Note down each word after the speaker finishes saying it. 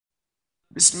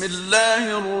بسم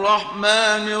الله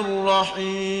الرحمن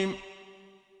الرحيم.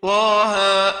 طه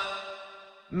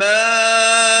ما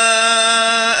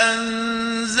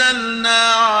أنزلنا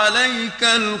عليك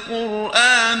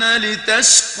القرآن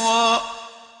لتشقى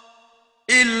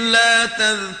إلا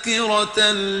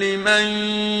تذكرة لمن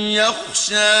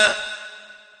يخشى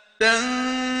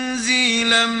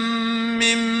تنزيلا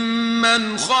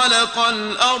ممن خلق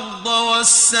الأرض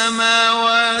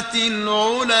والسماوات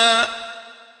العلى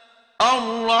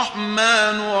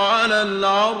الرحمن على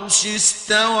العرش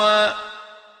استوى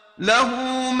له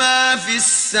ما في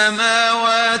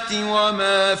السماوات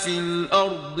وما في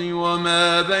الأرض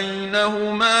وما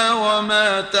بينهما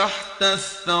وما تحت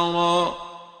الثرى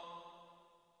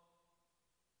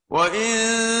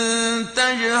وإن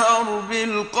تجهر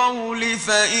بالقول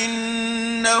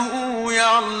فإنه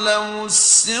يعلم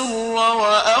السر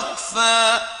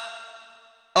وأخفى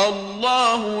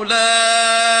الله لا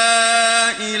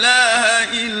إله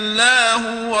إلا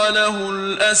هو له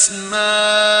الأسماء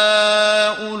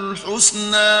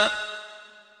الحسنى.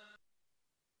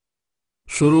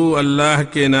 شروع اللہ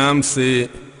کے نام سے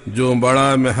جو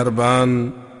بڑا مہربان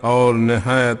اور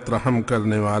نہایت رحم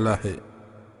کرنے والا ہے.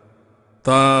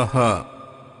 تاہا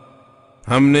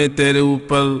ہم نے تیرے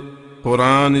اوپر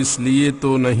قرآن اس لیے تو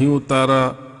نہیں اتارا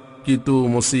کہ تو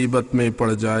مصیبت میں پڑ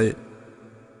جائے،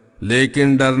 لیکن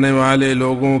ڈرنے والے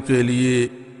لوگوں کے لیے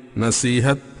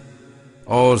نصیحت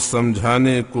اور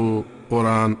سمجھانے کو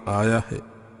قرآن آیا ہے.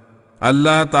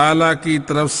 اللہ تعالیٰ کی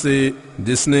طرف سے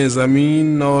جس نے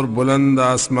زمین اور بلند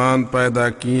آسمان پیدا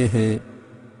کیے ہیں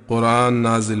قرآن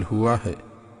نازل ہوا ہے.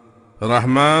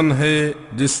 رحمان ہے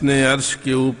جس نے عرش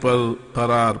کے اوپر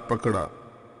قرار پکڑا.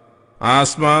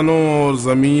 آسمانوں اور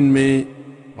زمین میں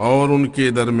اور ان کے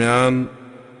درمیان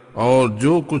اور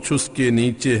جو کچھ اس کے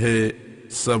نیچے ہے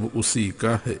سب اسی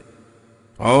کا ہے.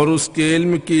 اور اس کے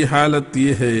علم کی حالت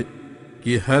یہ ہے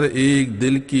کہ ہر ایک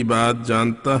دل کی بات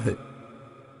جانتا ہے.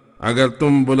 اگر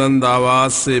تم بلند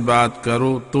آواز سے بات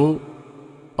کرو تو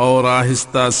اور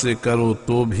آہستہ سے کرو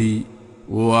تو بھی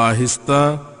وہ آہستہ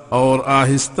اور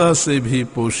آہستہ سے بھی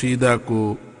پوشیدہ کو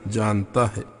جانتا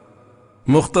ہے.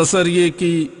 مختصر یہ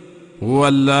کہ وہ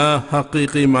اللہ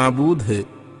حقیقی معبود ہے،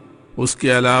 اس کے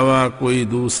علاوہ کوئی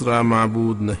دوسرا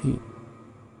معبود نہیں.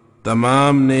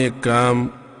 تمام نیک کام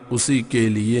اسی کے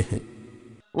لیے ہیں.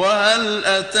 وَهَلْ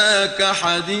أَتَاكَ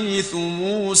حَدِيثُ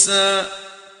مُوسَى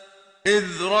إِذْ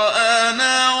رَأَى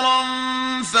نَارًا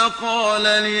فَقَالَ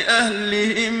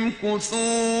لِأَهْلِهِمْ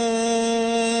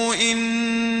كُثُوا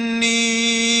إِنِّي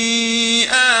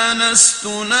آنَسْتُ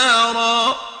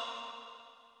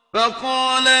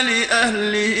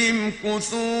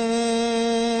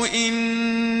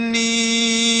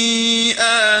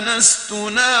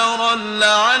نارا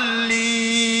لعلي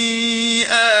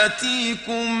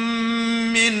آتيكم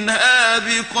منها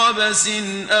بقبس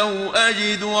أو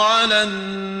أجد على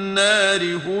النار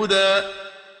هدى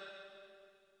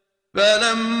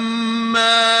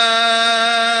فلما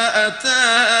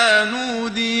أتاها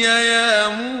نودي يا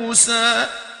موسى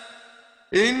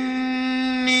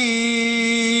إني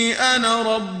أنا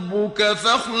ربك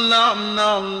فاخلع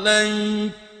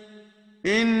نعليك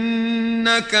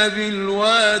إنك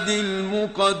بالواد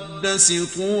المقدس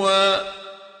طوى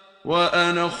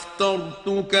وأنا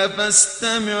اخترتك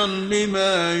فاستمع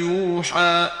لما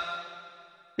يوحى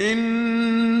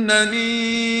إنني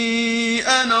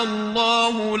أنا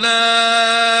الله لا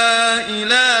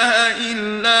إله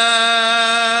إلا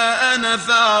أنا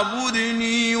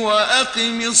فاعبدني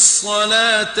وأقم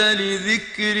الصلاة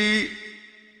لذكري.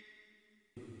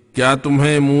 کیا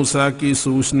تمہیں موسیٰ کی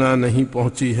سوچنا نہیں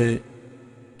پہنچی ہے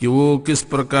کہ وہ کس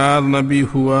پرکار نبی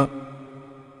ہوا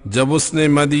جب اس نے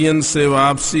مدین سے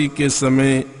واپسی کے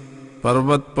سمے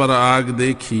پروت پر آگ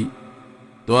دیکھی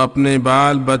تو اپنے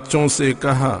بال بچوں سے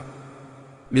کہا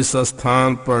اس استھان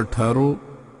پر ٹھہرو،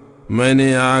 میں نے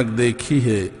آگ دیکھی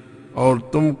ہے اور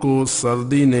تم کو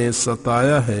سردی نے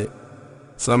ستایا ہے،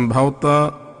 سنبھوتا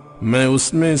میں اس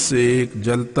میں سے ایک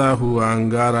جلتا ہوا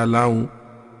انگارہ لاؤں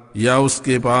یا اس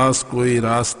کے پاس کوئی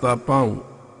راستہ پاؤں.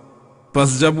 پس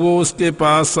جب وہ اس کے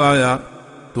پاس آیا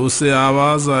تو اسے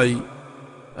آواز آئی،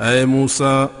 اے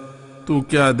موسیٰ تو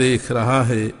کیا دیکھ رہا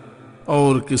ہے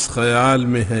اور کس خیال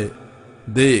میں ہے؟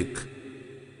 دیکھ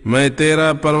میں تیرا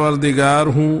پروردگار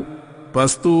ہوں،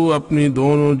 پس تو اپنی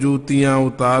دونوں جوتیاں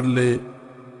اتار لے.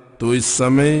 تو اس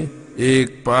سمے ایک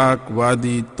پاک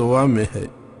وادی طوا میں ہے.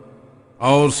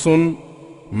 اور سن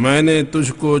میں نے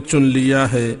تجھ کو چن لیا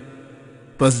ہے،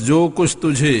 پس جو کچھ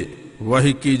تجھے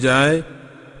وحی کی جائے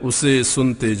اسے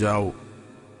سنتے جاؤ.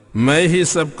 میں ہی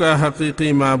سب کا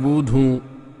حقیقی معبود ہوں،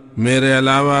 میرے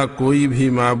علاوہ کوئی بھی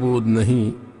معبود نہیں،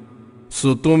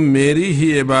 سو تم میری ہی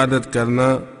عبادت کرنا.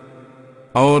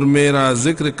 اور میرا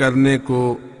ذکر کرنے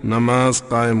کو نماز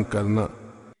قائم کرنا۔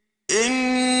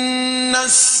 إن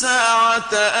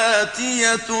الساعة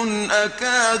آتية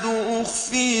أكاد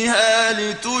أخفيها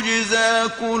لتجزى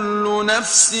كل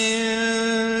نفس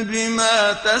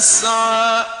بما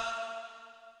تسعى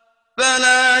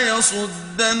فلا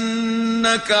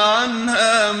يصدنك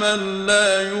عنها من لا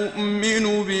يؤمن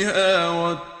بها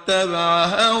واتبع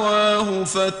هواه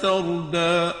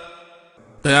فتردى۔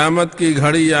 قیامت کی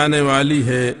گھڑی آنے والی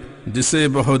ہے جسے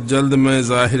بہت جلد میں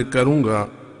ظاہر کروں گا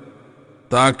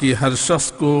تاکہ ہر شخص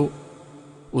کو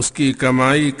اس کی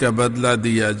کمائی کا بدلہ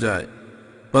دیا جائے۔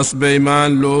 پس بے ایمان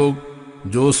لوگ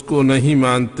جو اس کو نہیں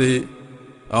مانتے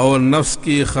اور نفس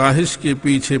کی خواہش کے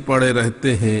پیچھے پڑے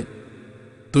رہتے ہیں،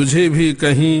 تجھے بھی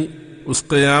کہیں اس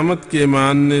قیامت کے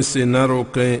ماننے سے نہ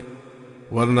روکیں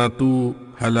ورنہ تو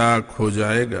ہلاک ہو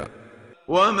جائے گا۔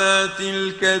 وما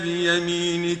تلك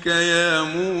بيمينك يا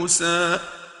موسى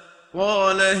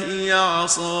قال هي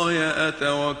عصاي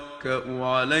أتوكأ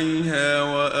عليها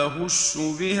وأهش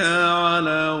بها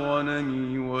على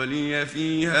غنمي ولي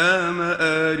فيها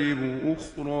مآرب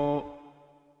أخرى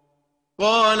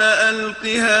قال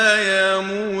ألقها يا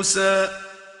موسى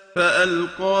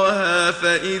فألقاها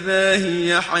فإذا هي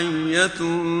حية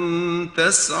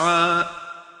تسعى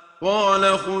قال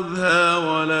خذها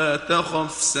ولا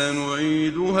تخف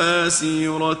سنعيدها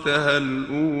سيرتها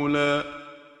الأولى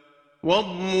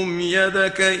واضمم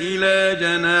يدك إلى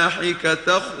جناحك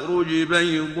تخرج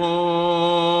بيضاء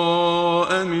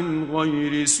من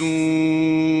غير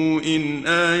سوء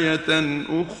آية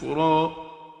أخرى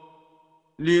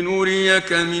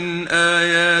لنريك من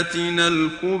آياتنا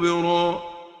الكبرى۔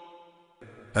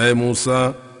 اے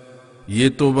موسیٰ، یہ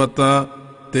تو بتا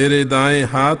تیرے دائیں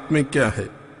ہاتھ میں کیا ہے؟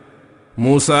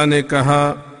 موسیٰ نے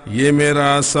کہا، یہ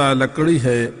میرا عصا لکڑی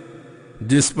ہے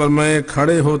جس پر میں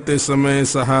کھڑے ہوتے سمے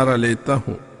سہارا لیتا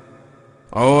ہوں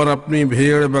اور اپنی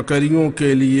بھیڑ بکریوں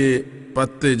کے لیے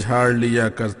پتے جھاڑ لیا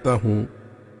کرتا ہوں،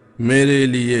 میرے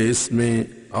لیے اس میں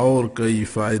اور کئی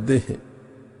فائدے ہیں۔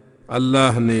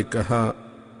 اللہ نے کہا،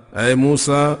 اے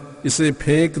موسیٰ اسے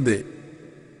پھینک دے۔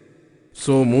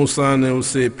 سو موسیٰ نے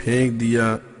اسے پھینک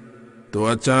دیا تو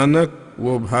اچانک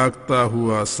وہ بھاگتا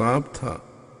ہوا سانپ تھا۔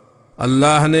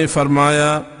 اللہ نے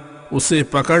فرمایا، اسے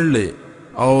پکڑ لے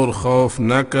اور خوف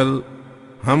نہ کر،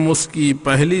 ہم اس کی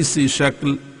پہلی سی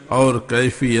شکل اور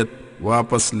کیفیت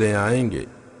واپس لے آئیں گے۔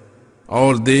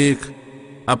 اور دیکھ،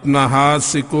 اپنا ہاتھ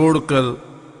سکوڑ کر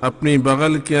اپنی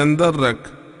بغل کے اندر رکھ،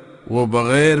 وہ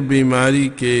بغیر بیماری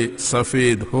کے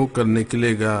سفید ہو کر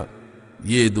نکلے گا۔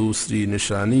 یہ دوسری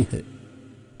نشانی ہے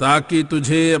تاکہ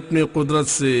تجھے اپنی قدرت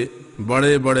سے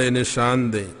بڑے بڑے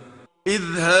نشان دیں۔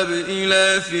 اذهب إلى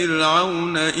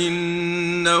فرعون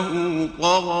إنه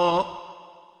طغى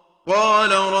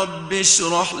قال رب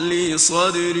اشرح لي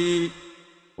صدري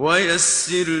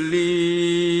ويسر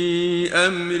لي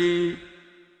أمري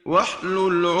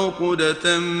واحلل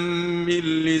عقدة من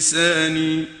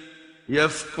لساني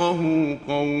يفقه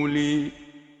قولي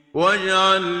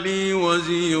واجعل لي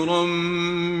وزيرا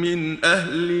من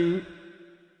أهلي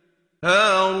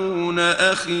هارون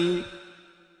أخي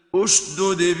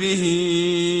اشدد به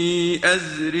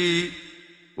أزري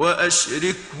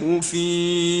وأشركه في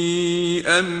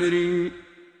أمري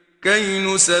كي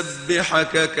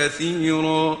نسبحك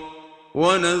كثيرا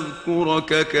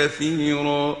ونذكرك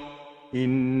كثيرا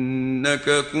إنك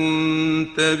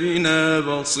كنت بنا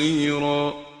بصيرا۔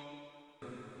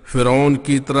 فرعون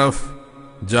کی طرف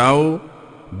جاؤ،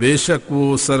 بے شک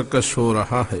وہ سرکش ہو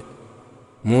رہا ہے۔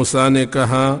 موسیٰ نے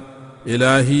کہا،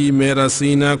 الہی میرا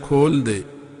سینہ کھول دے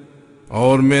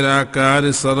اور میرا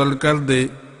کار سرل کر دے،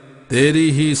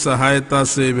 تیری ہی سہایتا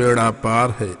سے بیڑا پار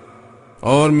ہے،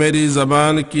 اور میری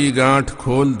زبان کی گانٹھ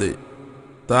کھول دے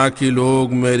تاکہ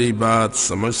لوگ میری بات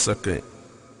سمجھ سکیں،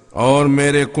 اور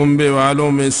میرے کنبے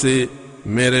والوں میں سے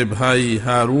میرے بھائی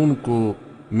ہارون کو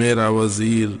میرا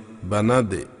وزیر بنا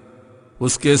دے،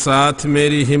 اس کے ساتھ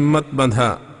میری ہمت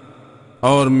بندھا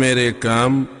اور میرے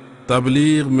کام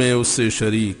تبلیغ میں اس سے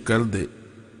شریک کر دے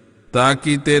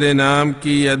تاکہ تیرے نام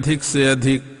کی ادھک سے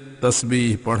ادھک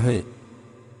تسبیح پڑھیں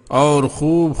اور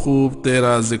خوب خوب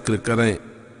تیرا ذکر کریں۔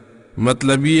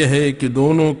 مطلب یہ ہے کہ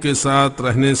دونوں کے ساتھ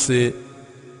رہنے سے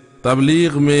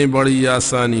تبلیغ میں بڑی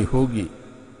آسانی ہوگی۔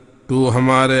 تو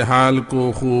ہمارے حال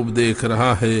کو خوب دیکھ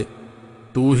رہا ہے،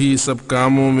 تو ہی سب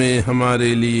کاموں میں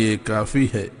ہمارے لیے کافی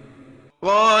ہے۔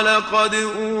 قال قد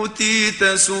أوتيت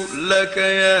سؤلك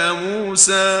يا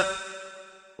موسى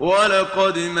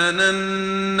وَلَقَدْ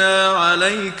مَنَنَّا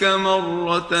عَلَيْكَ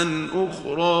مَرَّةً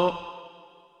أُخْرَى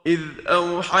إِذْ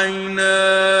أَوْحَيْنَا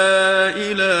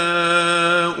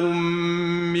إِلَىٰ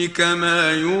أُمِّكَ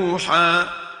مَا يُوحَىٰ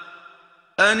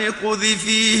أن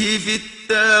اقذفيه في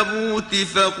التابوت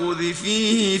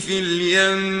فاقذفيه في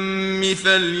اليم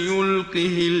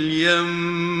فليلقه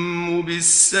اليم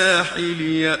بالساحل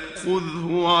يأخذه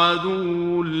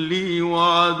عدو لي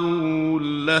وعدو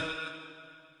له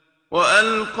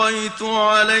وألقيت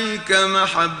عليك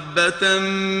محبة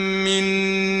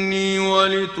مني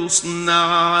ولتصنع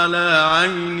على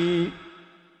عيني.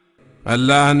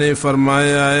 اللہ نے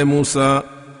فرمایا اے موسیٰ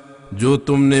جو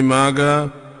تم نے مانگا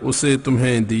اسے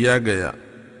تمہیں دیا گیا.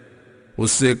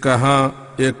 اس سے کہا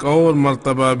ایک اور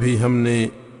مرتبہ بھی ہم نے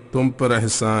تم پر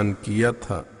احسان کیا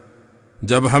تھا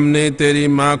جب ہم نے تیری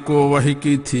ماں کو وحی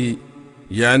کی تھی،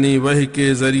 یعنی وحی کے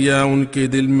ذریعہ ان کے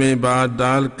دل میں بات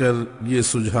ڈال کر یہ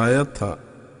سجھایا تھا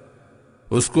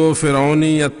اس کو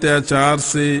فرعونی اتیاچار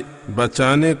سے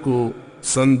بچانے کو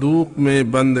صندوق میں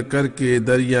بند کر کے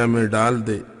دریا میں ڈال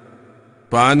دے،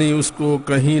 پانی اس کو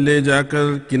کہیں لے جا کر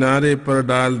کنارے پر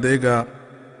ڈال دے گا،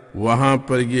 وہاں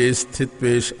پر یہ استھت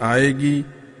پیش آئے گی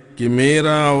کہ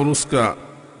میرا اور اس کا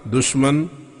دشمن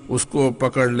اس کو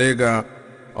پکڑ لے گا،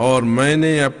 اور میں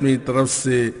نے اپنی طرف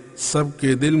سے سب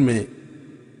کے دل میں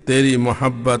تیری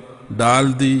محبت ڈال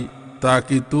دی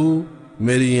تاکہ تو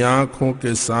میری آنکھوں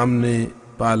کے سامنے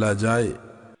پالا جائے.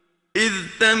 إذ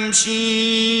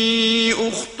تمشي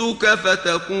أختك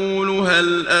فتقول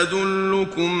هل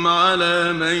أدلكم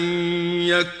على من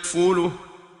يكفله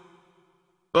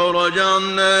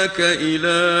فرجعناك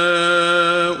إلى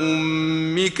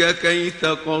أمك كي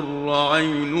تقر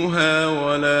عينها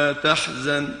ولا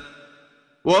تحزن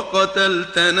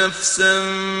وقتلت نفسا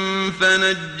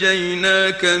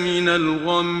فنجيناك من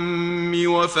الغم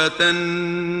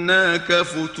وفتناك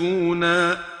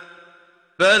فتونا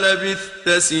فلبثت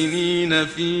سنين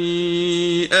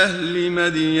في أهل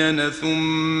مدين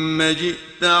ثم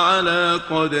جئت على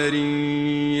قدر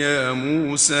يا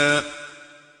موسى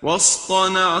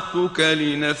واصطنعتك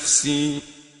لنفسي.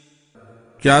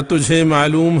 کیا تجھے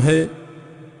معلوم ہے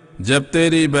جب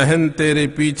تیری بہن تیرے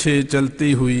پیچھے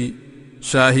چلتی ہوئی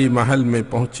شاہی محل میں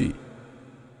پہنچی،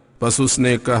 پس اس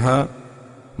نے کہا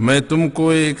میں تم کو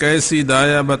ایک ایسی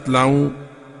دایا بتلاؤں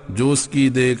جو اس کی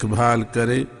دیکھ بھال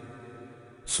کرے،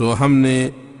 سو ہم نے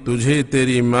تجھے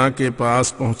تیری ماں کے پاس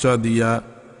پہنچا دیا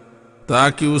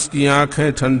تاکہ اس کی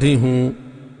آنکھیں ٹھنڈی ہوں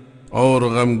اور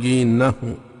غمگین نہ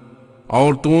ہوں،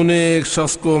 اور تو نے ایک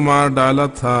شخص کو مار ڈالا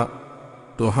تھا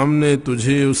تو ہم نے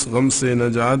تجھے اس غم سے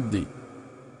نجات دی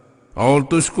اور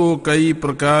تجھ کو کئی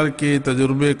پرکار کے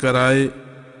تجربے کرائے.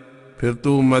 پھر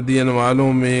تو مدین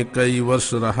والوں میں کئی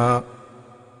ورش رہا.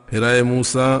 پھر اے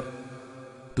موسیٰ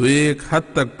تو ایک حد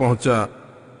تک پہنچا،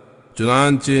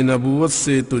 چنانچہ نبوت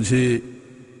سے تجھے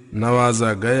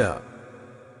نوازا گیا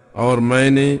اور میں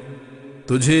نے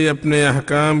تجھے اپنے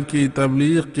احکام کی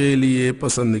تبلیغ کے لیے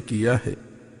پسند کیا ہے.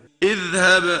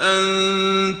 اذهب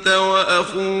أنت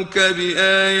وأخوك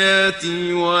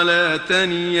بآياتي ولا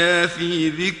تنيا في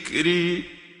ذكري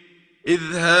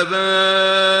اذهبا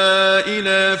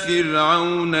إلى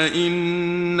فرعون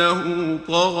إنه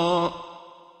طغى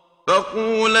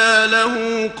فقولا له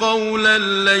قولا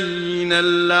لينا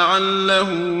لعله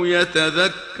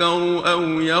يتذكر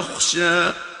أو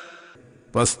يخشى.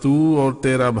 پس تو اور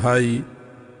تیرا بھائی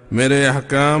میرے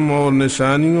احکام اور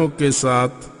نشانیوں کے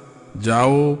ساتھ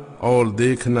جاؤ اور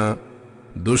دیکھنا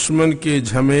دشمن کے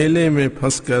جھمیلے میں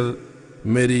پھنس کر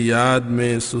میری یاد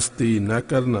میں سستی نہ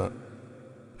کرنا.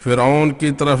 فرعون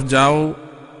کی طرف جاؤ،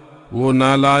 وہ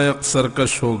نالائق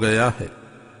سرکش ہو گیا ہے،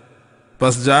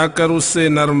 پس جا کر اس سے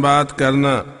نرم بات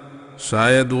کرنا،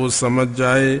 شاید وہ سمجھ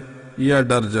جائے یا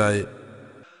ڈر جائے.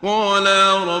 قالا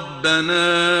ربنا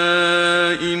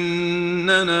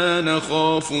إننا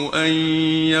نخاف أن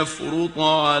يفرط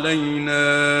علينا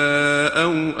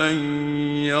أو أن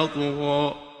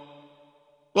يطغى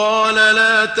قال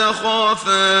لا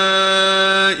تخافا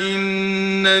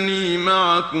إنني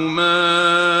معكما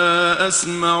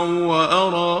أسمع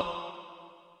وأرى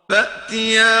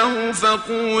فأتياه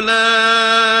فقولا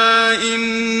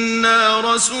إنا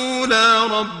رسولا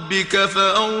ربك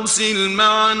فأرسل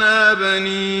معنا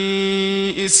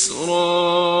بني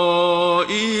إسرائيل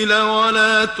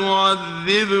ولا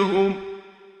تعذبهم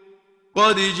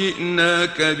قد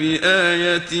جئناك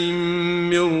بآية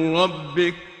من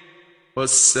ربك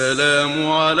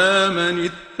والسلام على من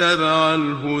اتبع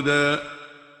الهدى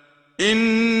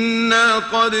إنا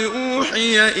قد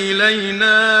أوحي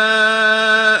إلينا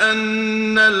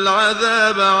أن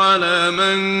العذاب على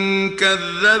من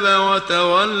كذب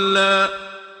وتولى.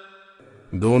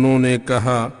 دونوں نے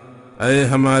کہا اے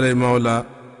ہمارے مولا،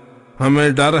 ہمیں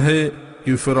ڈر ہے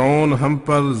کہ فرعون ہم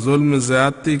پر ظلم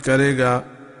زیادتی کرے گا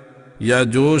یا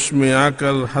جوش میں آ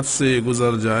کر حد سے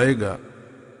گزر جائے گا.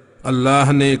 اللہ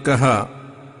نے کہا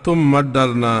تم مت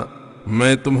ڈرنا،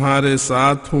 میں تمہارے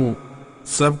ساتھ ہوں،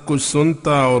 سب کچھ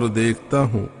سنتا اور دیکھتا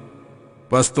ہوں۔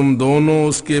 پس تم دونوں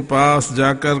اس کے پاس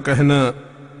جا کر کہنا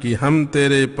کہ ہم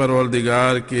تیرے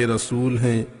پروردگار کے رسول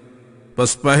ہیں۔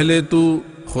 پس پہلے تو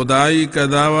خدائی کا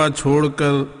دعویٰ چھوڑ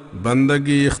کر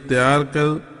بندگی اختیار کر،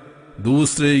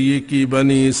 دوسرے یہ کہ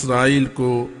بنی اسرائیل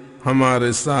کو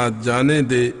ہمارے ساتھ جانے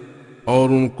دے اور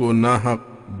ان کو ناحق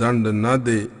دنڈ نہ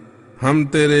دے۔ ہم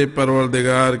تیرے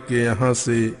پروردگار کے یہاں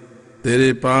سے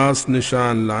تیرے پاس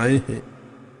نشان لائے ہیں،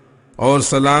 اور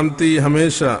سلامتی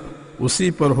ہمیشہ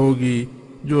اسی پر ہوگی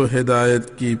جو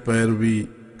ہدایت کی پیروی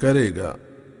کرے گا۔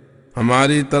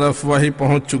 ہماری طرف وحی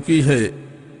پہنچ چکی ہے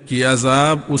کہ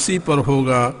عذاب اسی پر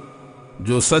ہوگا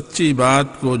جو سچی بات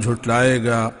کو جھٹلائے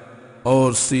گا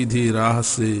اور سیدھی راہ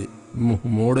سے منہ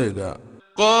موڑے گا۔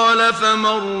 قال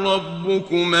فمن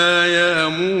ربكما يا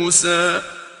موسى؟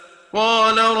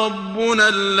 قال ربنا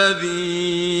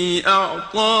الذي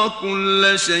أعطى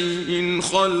كل شيء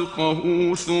خلقه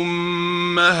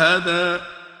ثم هدى.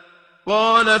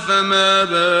 قال فما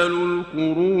بال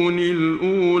القرون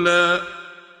الأولى؟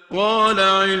 قال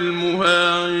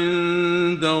علمها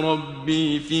عند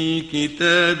ربي في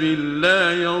كتاب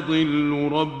لا يضل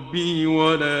ربي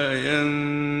ولا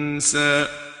ينسى.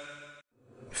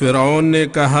 فرعون نے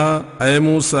کہا، اے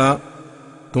موسیٰ،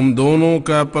 تم دونوں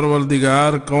کا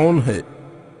پروردگار کون ہے؟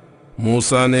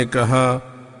 موسیٰ نے کہا،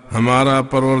 ہمارا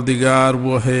پروردگار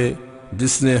وہ ہے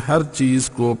جس نے ہر چیز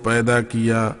کو پیدا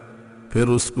کیا، پھر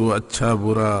اس کو اچھا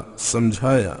برا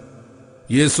سمجھایا۔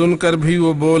 یہ سن کر بھی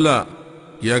وہ بولا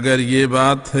کہ اگر یہ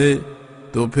بات ہے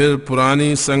تو پھر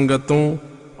پرانی سنگتوں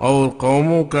اور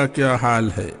قوموں کا کیا حال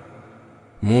ہے؟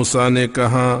 موسیٰ نے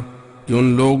کہا کہ ان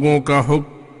لوگوں کا حکم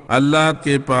اللہ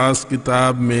کے پاس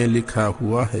کتاب میں لکھا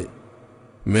ہوا ہے،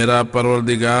 میرا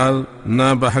پروردگار نہ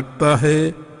بہکتا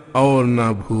ہے اور نہ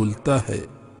بھولتا ہے۔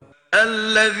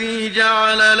 الذي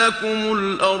جعل لكم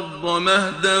الأرض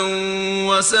مهدا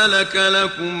وسلك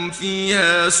لكم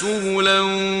فيها سبلا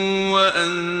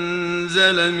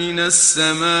وأنزل من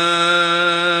السماء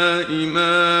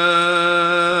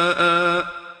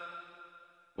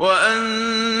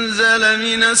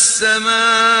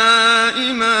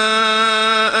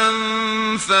ماء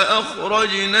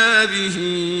فأخرجنا به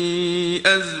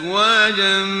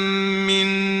أزواجا من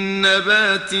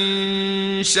نبات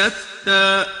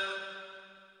شتى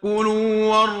كلوا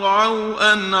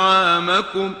وارعوا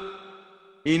أنعامكم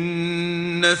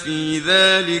إن في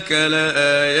ذلك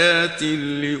لآيات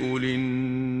لأولي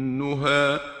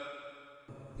النهى۔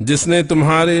 جس نے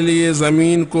تمہارے لیے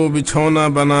زمین کو بچھونا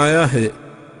بنایا ہے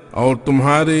اور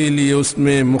تمہارے لیے اس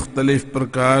میں مختلف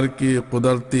پرکار کے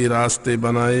قدرتی راستے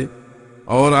بنائے،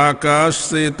 اور آکاش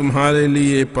سے تمہارے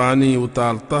لیے پانی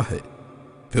اتارتا ہے،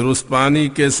 پھر اس پانی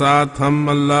کے ساتھ ہم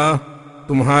اللہ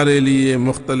تمہارے لیے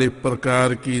مختلف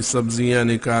پرکار کی سبزیاں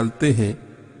نکالتے ہیں۔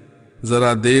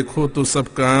 ذرا دیکھو تو سب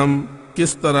کام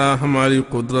کس طرح ہماری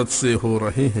قدرت سے ہو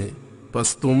رہے ہیں، پس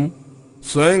تم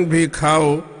سوئنگ بھی کھاؤ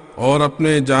اور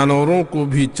اپنے جانوروں کو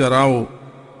بھی چراؤ۔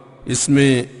 اس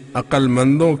میں عقل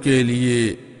مندوں کے لیے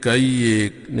کئی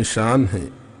ایک نشان ہیں۔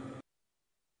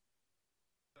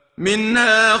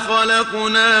 منها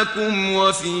خلقناكم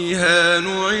وفيها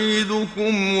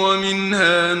نعيدكم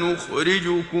ومنها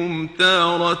نخرجكم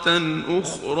تارة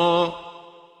أخرى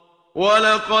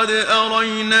ولقد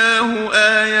أريناه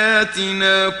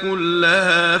آياتنا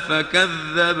كلها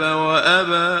فكذب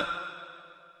وأبى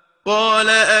قال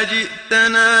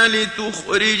أجئتنا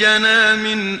لتخرجنا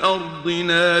من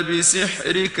أرضنا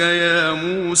بسحرك يا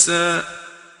موسى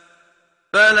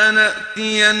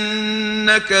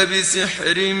فلنأتينك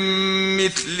بسحر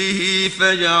مثله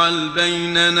فاجعل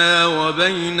بيننا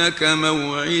وبينك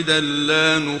موعدا لا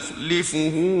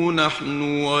نخلفه نحن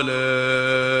ولا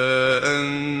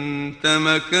أنت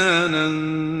مكانا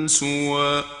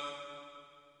سوى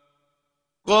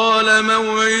قال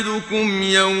موعدكم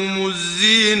يوم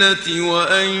الزينة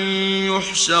وأن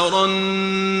يحشر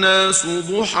الناس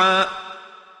ضحى۔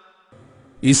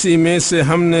 اسی میں سے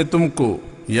ہم نے تم کو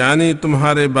یعنی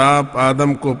تمہارے باپ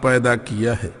آدم کو پیدا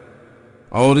کیا ہے،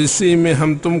 اور اسی میں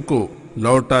ہم تم کو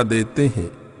لوٹا دیتے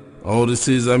ہیں، اور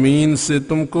اسی زمین سے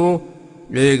تم کو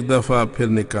ایک دفعہ پھر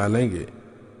نکالیں گے۔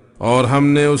 اور ہم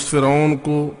نے اس فرعون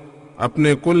کو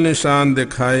اپنے کل نشان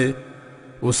دکھائے،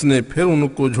 اس نے پھر ان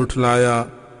کو جھٹلایا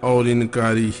اور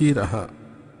انکاری ہی رہا۔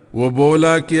 وہ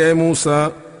بولا کہ اے موسیٰ،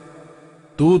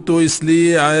 تو اس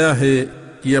لیے آیا ہے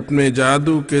کہ اپنے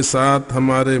جادو کے ساتھ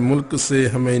ہمارے ملک سے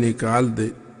ہمیں نکال دے،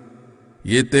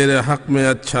 یہ تیرے حق میں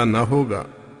اچھا نہ ہوگا۔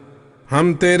 ہم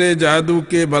تیرے جادو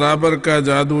کے برابر کا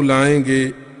جادو لائیں گے،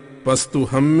 پس تو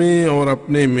ہم میں اور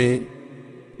اپنے میں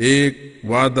ایک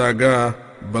وعدہ گاہ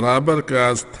برابر کا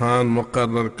استھان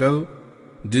مقرر کر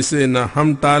جسے نہ ہم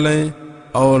ٹالیں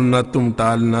اور نہ تم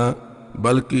ٹالنا،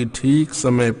 بلکہ ٹھیک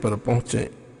سمے پر پہنچیں۔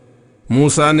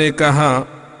 موسیٰ نے کہا،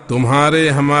 تمہارے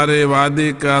ہمارے وعدے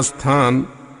کا استھان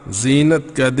زینت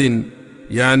کا دن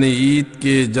یعنی عید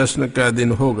کے جشن کا دن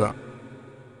ہوگا،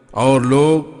 اور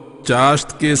لوگ چاشت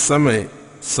کے سمے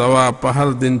سوا پہر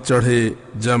دن چڑھے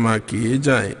جمع کیے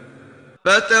جائیں۔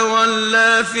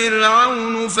 فتولى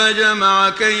فرعون فجمع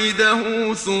كيده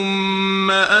ثم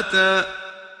أتى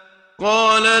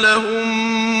قال لهم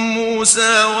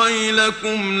موسى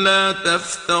ويلكم لا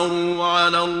تفتروا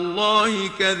على الله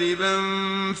كذبا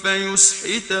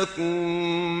فيسحتكم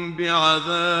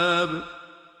بعذاب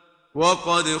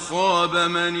وقد خاب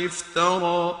من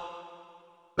افترى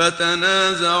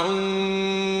فتنازعوا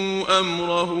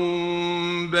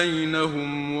أمرهم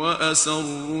بينهم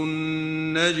وأسروا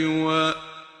النجوى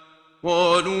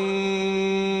قالوا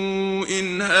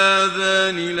إن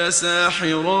هذان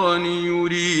لساحران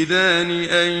يريدان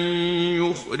أن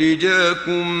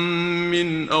يخرجاكم من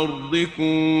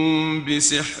أرضكم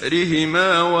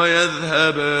بسحرهما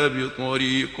ويذهبا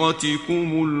بطريقتكم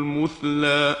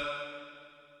المثلى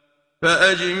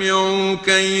فأجمعوا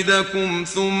كيدكم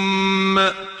ثم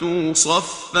أتوا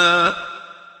صفا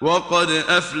وقد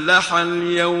أفلح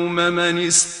اليوم من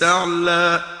استعلى۔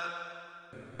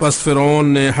 پس فرعون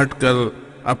نے ہٹ کر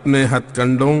اپنے ہتھ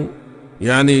کنڈوں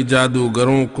یعنی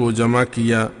جادوگروں کو جمع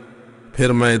کیا، پھر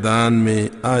میدان میں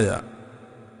آیا۔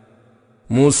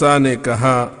 موسیٰ نے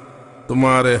کہا،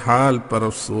 تمہارے حال پر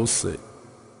افسوس سے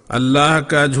اللہ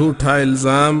کا جھوٹا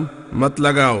الزام مت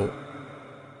لگاؤ،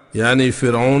 یعنی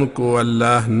فرعون کو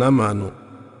اللہ نہ مانو،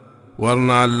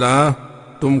 ورنہ اللہ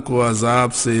تم کو عذاب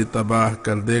سے تباہ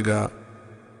کر دے گا،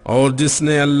 اور جس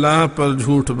نے اللہ پر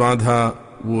جھوٹ باندھا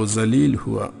وہ ذلیل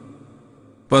ہوا۔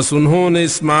 پس انہوں نے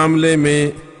اس معاملے میں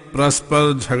پرسپر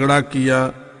جھگڑا کیا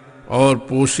اور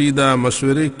پوشیدہ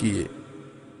مشورے کیے۔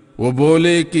 وہ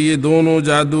بولے کہ یہ دونوں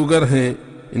جادوگر ہیں،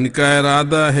 ان کا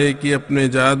ارادہ ہے کہ اپنے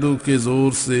جادو کے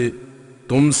زور سے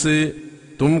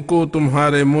تم کو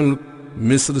تمہارے ملک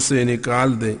مصر سے نکال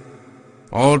دیں،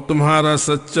 اور تمہارا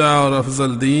سچا اور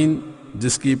افضل دین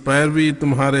جس کی پیروی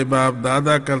تمہارے باپ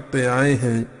دادا کرتے آئے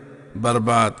ہیں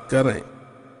برباد کریں۔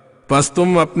 پس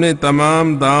تم اپنے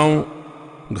تمام داؤں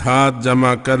گھات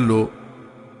جمع کر لو،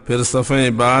 پھر صفیں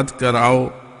باندھ کر آؤ،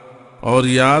 اور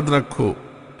یاد رکھو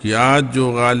کہ آج جو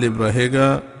غالب رہے گا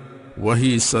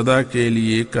وہی سدا کے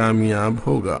لیے کامیاب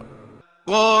ہوگا۔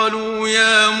 قالوا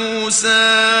يا موسى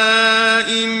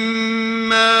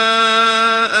إما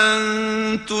أن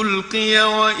تلقي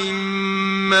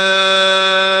وإما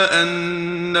أن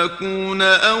نكون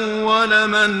أول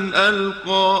من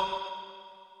ألقى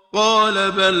قال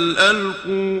بل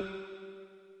ألقوا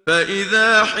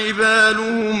فإذا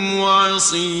حبالهم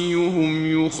وعصيهم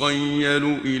يخيل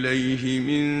إليه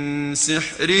من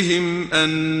سحرهم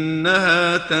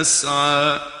أنها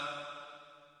تسعى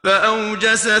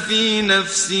فأوجس في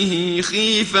نفسه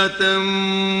خيفة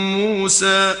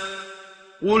موسى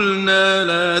قلنا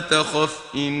لا تخف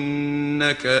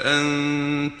إنك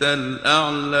أنت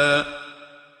الأعلى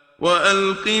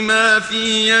وألق ما في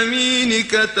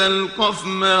يمينك تلقف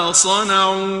ما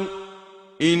صنعوا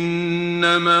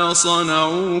إنما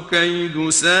صنعوا كيد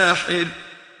ساحر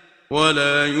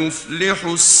ولا يفلح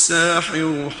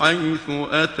الساحر حيث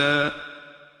أتى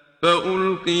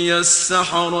فألقي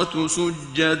السحرة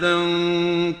سجدا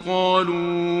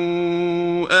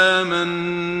قالوا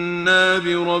آمنا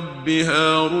برب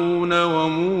هارون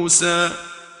وموسى۔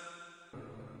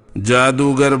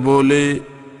 جادوگر بولے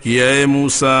کہ اے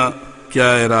موسیٰ،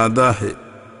 کیا ارادہ ہے؟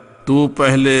 تو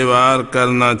پہلے وار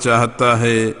کرنا چاہتا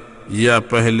ہے یا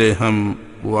پہلے ہم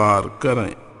وار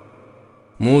کریں؟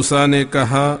 موسیٰ نے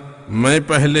کہا، میں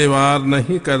پہلے وار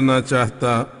نہیں کرنا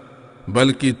چاہتا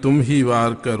بلکہ تم ہی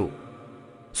وار کرو۔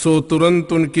 سو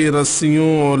ترنت ان کی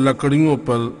رسیوں اور لکڑیوں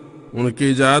پر ان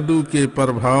کے جادو کے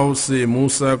پربھاؤ سے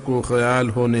موسیٰ کو خیال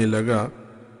ہونے لگا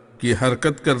کہ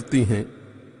حرکت کرتی ہیں،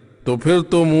 تو پھر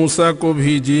تو موسیٰ کو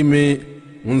بھی جی میں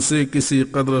ان سے کسی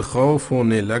قدر خوف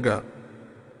ہونے لگا۔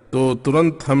 تو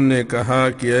ترنت ہم نے کہا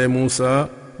کہ اے موسیٰ،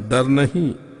 ڈر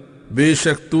نہیں، بے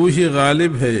شک تو ہی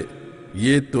غالب ہے،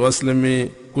 یہ تو اصل میں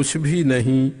کچھ بھی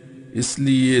نہیں، اس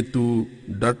لیے تو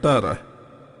ڈٹا رہ،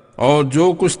 اور جو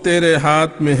کچھ تیرے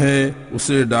ہاتھ میں ہے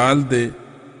اسے ڈال دے،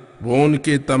 وہ ان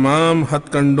کے تمام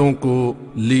ہتھ کنڈوں کو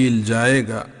لیل جائے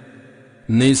گا۔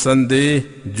 نسندیہ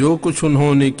جو کچھ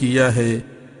انہوں نے کیا ہے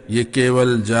یہ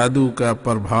کیول جادو کا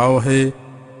پربھاؤ ہے،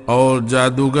 اور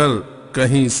جادوگر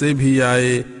کہیں سے بھی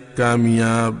آئے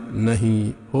کامیاب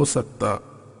نہیں ہو سکتا۔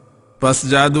 پس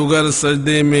جادوگر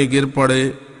سجدے میں گر پڑے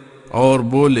اور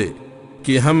بولے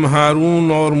کہ ہم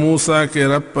ہارون اور موسیٰ کے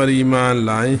رب پر ایمان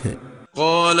لائے ہیں۔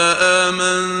 قال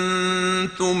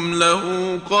آمنتم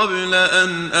له قبل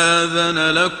أن آذن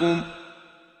لكم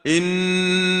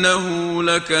إنه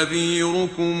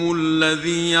لكبيركم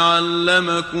الذي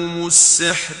علمكم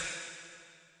السحر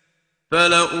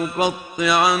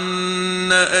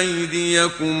فلأقطعن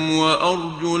أيديكم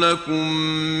وأرجلكم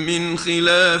من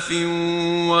خلاف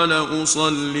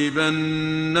ولأصلبنكم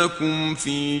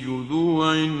في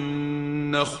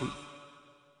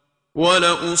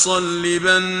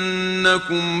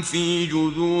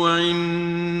جذوع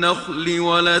النخل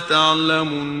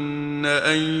ولتعلمن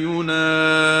أينا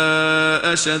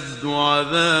أشد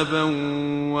عذابا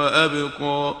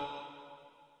وأبقى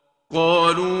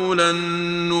قالوا لن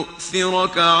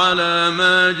نؤثرك على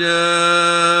ما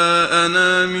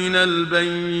جاءنا من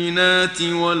البينات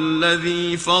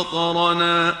والذي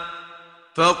فطرنا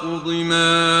فاقض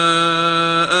ما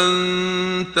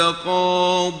أنت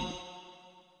قاض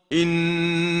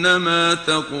إنما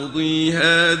تقضي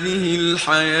هذه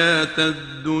الحياة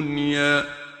الدنيا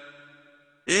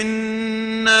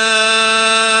إنا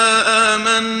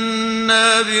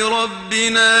آمنا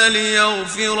بربنا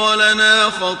ليغفر لنا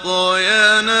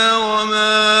خطايانا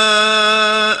وما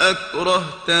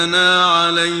أكرهتنا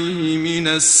عليه من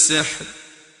السحر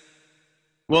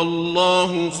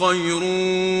والله خير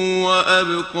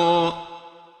وأبقى.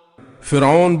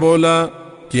 فرعون بولا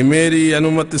کہ میری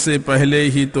انمت سے پہلے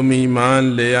ہی تم ایمان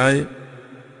لے آئے،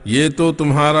 یہ تو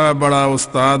تمہارا بڑا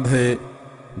استاد ہے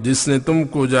جس نے تم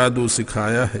کو جادو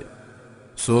سکھایا ہے،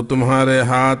 سو تمہارے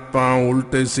ہاتھ پاؤں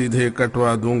الٹے سیدھے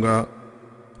کٹوا دوں گا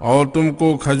اور تم کو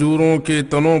کھجوروں کے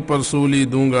تنوں پر سولی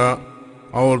دوں گا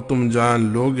اور تم جان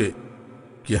لوگے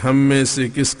کہ ہم میں سے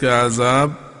کس کا عذاب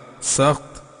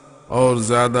سخت اور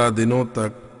زیادہ دنوں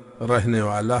تک رہنے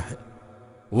والا ہے۔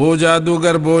 وہ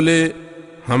جادوگر بولے،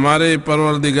 ہمارے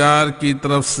پروردگار کی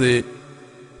طرف سے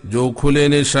جو کھلے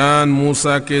نشان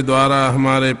موسیٰ کے دوارا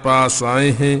ہمارے پاس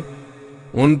آئے ہیں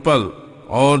ان پر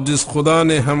اور جس خدا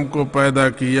نے ہم کو پیدا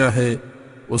کیا ہے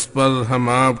اس پر ہم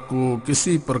آپ کو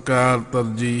کسی پرکار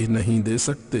ترجیح نہیں دے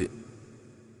سکتے،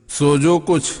 سو جو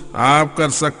کچھ آپ کر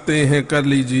سکتے ہیں کر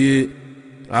لیجئے،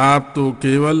 آپ تو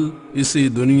کیول اسی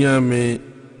دنیا میں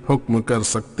حکم کر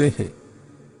سکتے ہیں۔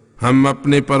 ہم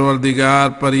اپنے پروردگار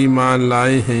پر ایمان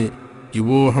لائے ہیں کہ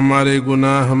وہ ہمارے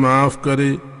گناہ معاف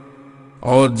کرے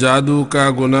اور جادو کا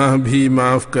گناہ بھی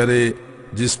معاف کرے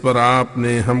جس پر آپ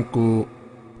نے ہم کو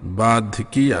بادھ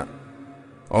کیا،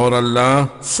 اور اللہ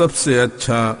سب سے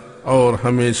اچھا اور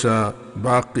ہمیشہ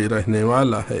باقی رہنے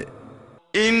والا ہے۔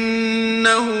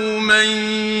 إنه من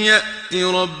يأت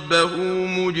ربه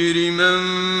مجرما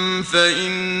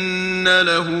فإن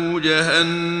له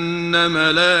جهنم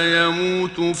لا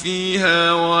يموت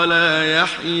فيها ولا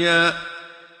يحيا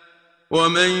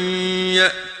ومن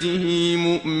يأته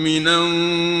مؤمنا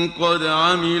قد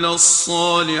عمل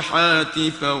الصالحات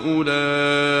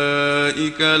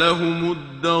فأولئك لهم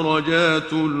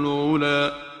الدرجات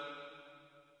العلى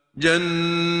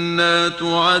جنات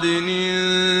عدن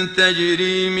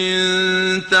تجري من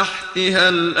تحتها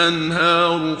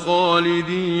الأنهار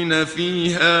خالدين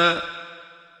فيها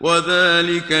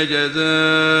وذلك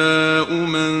جزاء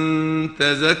من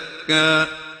تزكى۔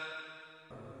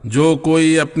 جو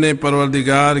کوئی اپنے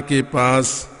پروردگار کے پاس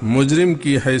مجرم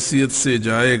کی حیثیت سے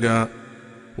جائے گا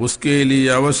اس کے لیے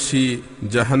اوشی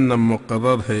جہنم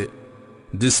مقرر ہے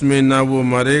جس میں نہ وہ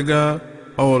مرے گا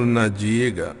اور نہ جیے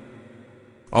گا،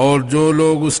 اور جو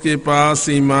لوگ اس کے پاس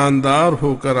ایماندار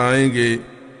ہو کر آئیں گے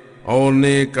اور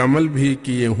نیک عمل بھی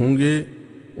کیے ہوں گے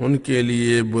ان کے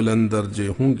لیے بلند درجے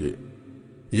ہوں گے،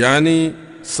 یعنی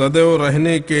صدیوں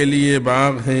رہنے کے لیے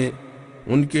باغ ہیں،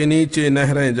 ان کے نیچے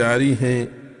نہریں جاری ہیں،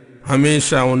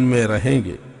 ہمیشہ ان میں رہیں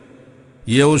گے۔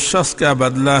 یہ اس شخص کا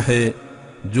بدلہ ہے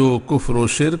جو کفر و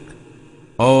شرک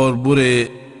اور برے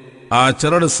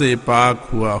آچرن سے پاک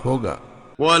ہوا ہوگا۔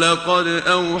 وَلَقَدْ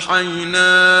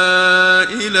أَوْحَيْنَا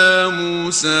إِلَى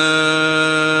مُوسَىٰ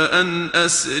أَنْ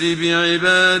أَسْرِ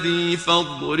بِعِبَادِي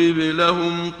فَاضْرِبْ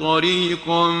لَهُمْ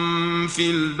طَرِيقًا فِي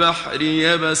الْبَحْرِ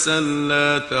يَبَسًا لَا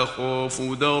تَخَافُ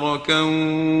دَرَكًا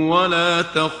وَلَا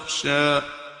تَخْشَىٰ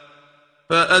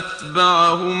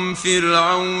فَأَتْبَعَهُمْ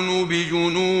فِرْعَوْنُ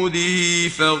بِجُنُودِهِ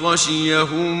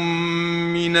فَغَشِيَهُم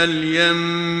مِّنَ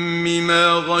الْيَمِّ مَا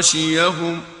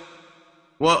غَشِيَهُمْ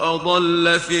وَأَضَلَّ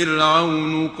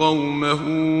فِرْعَوْنُ قَوْمَهُ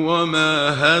وَمَا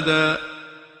هَدَىٰ۔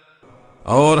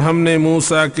 اور ہم نے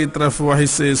موسیٰ کی طرف وحی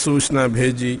سے سوچنا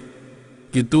بھیجی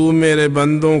کہ تو میرے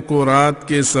بندوں کو رات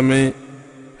کے سمے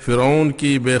فرعون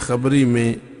کی بے خبری میں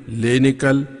لے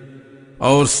نکل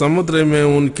اور سمندر میں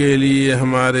ان کے لیے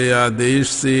ہمارے آدیش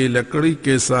سے لکڑی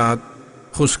کے ساتھ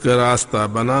خشک راستہ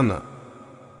بنانا،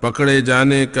 پکڑے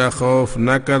جانے کا خوف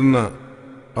نہ کرنا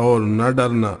اور نہ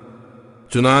ڈرنا،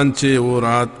 چنانچہ وہ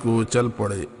رات کو چل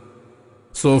پڑے۔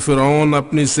 سو فرعون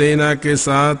اپنی سینا کے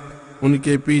ساتھ ان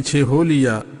کے پیچھے ہو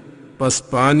لیا، پس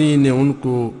پانی نے ان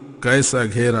کو کیسا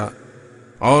گھیرا،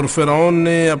 اور فرعون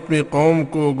نے اپنی قوم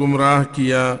کو گمراہ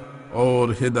کیا اور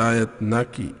ہدایت نہ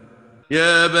کی۔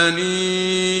 يا بني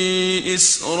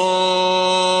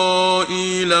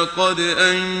إسرائيل قد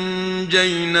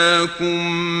أنجيناكم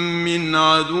من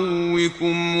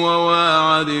عدوكم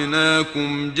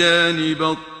وواعدناكم جانب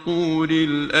الطور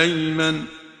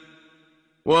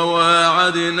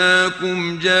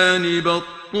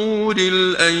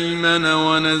الأيمن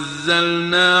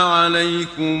ونزلنا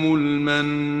عليكم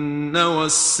المن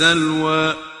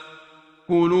والسلوى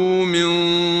كلوا من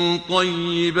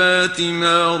طيبات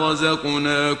ما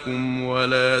رزقناكم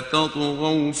ولا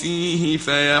تطغوا فيه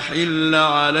فيحل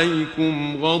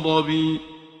عليكم غضبي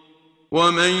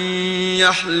ومن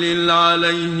يحلل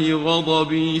عليه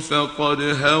غضبي فقد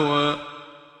هوى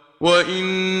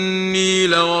وإني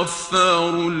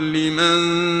لغفار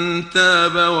لمن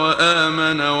تاب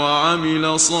وآمن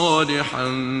وعمل صالحا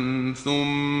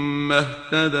ثم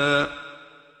اهتدى۔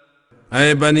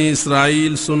 اے بنی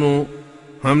اسرائیل سنو،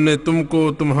 ہم نے تم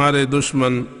کو تمہارے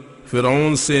دشمن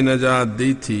فرعون سے نجات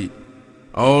دی تھی،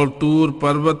 اور طور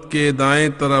پروت کے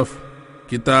دائیں طرف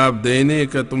کتاب دینے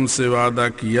کا تم سے وعدہ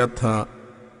کیا تھا،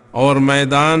 اور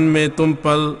میدان میں تم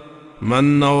پر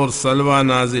من اور سلوہ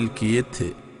نازل کیے تھے،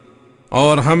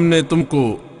 اور ہم نے تم کو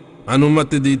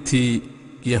انمت دی تھی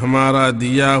کہ ہمارا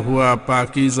دیا ہوا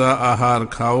پاکیزہ آہار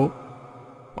کھاؤ،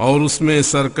 اور اس میں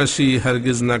سرکشی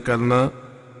ہرگز نہ کرنا،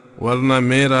 ورنہ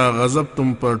میرا غضب تم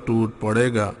پر ٹوٹ پڑے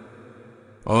گا۔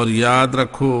 اور یاد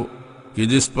رکھو کہ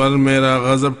جس پر میرا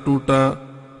غضب ٹوٹا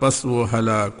پس وہ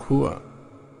ہلاک ہوا،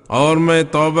 اور میں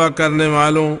توبہ کرنے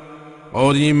والوں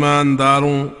اور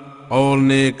ایمانداروں اور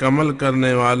نیک عمل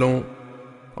کرنے والوں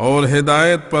اور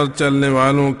ہدایت پر چلنے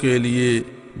والوں کے لیے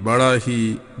بڑا ہی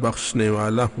بخشنے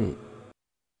والا ہوں۔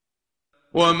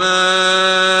 وما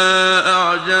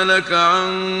أعجلك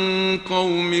عن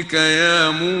قومك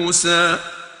يا موسى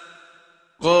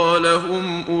قال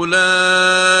هم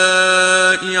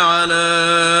أولئك على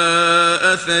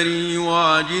أثري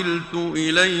وعجلت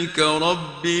إليك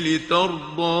رب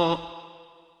لترضى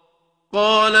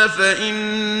قال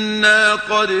فإنا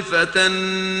قد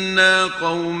فتنا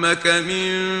قومك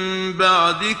من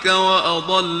بعدك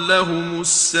وأضلهم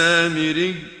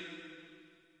السامري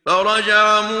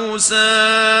فرجع موسى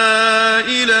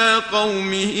إلى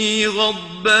قومه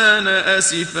غضبان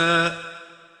أسفا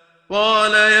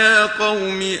قال يا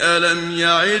قوم ألم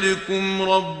يعدكم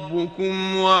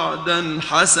ربكم وعدا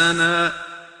حسنا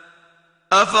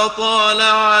أفطال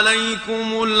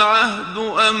عليكم العهد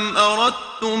أم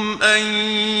أردتم أن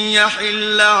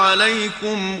يحل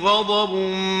عليكم غضب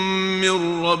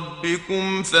من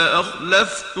ربكم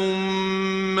فأخلفتم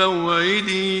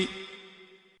موعدي۔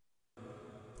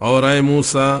 اور اے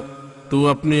موسیٰ، تو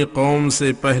اپنی قوم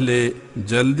سے پہلے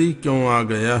جلدی کیوں آ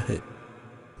گیا ہے؟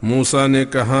 موسیٰ نے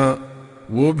کہا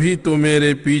وہ بھی تو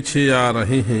میرے پیچھے آ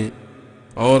رہے ہیں،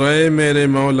 اور اے میرے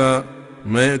مولا،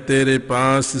 میں تیرے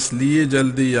پاس اس لیے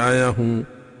جلدی آیا ہوں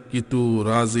کہ تو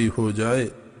راضی ہو جائے۔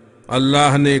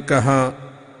 اللہ نے کہا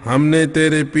ہم نے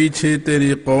تیرے پیچھے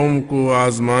تیری قوم کو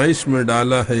آزمائش میں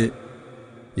ڈالا ہے،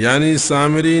 یعنی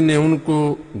سامری نے ان کو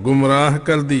گمراہ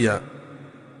کر دیا۔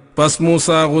 پس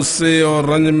موسیٰ غصے اور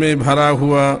رنج میں بھرا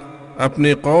ہوا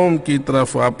اپنی قوم کی طرف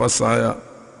واپس آیا،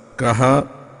 کہا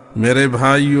میرے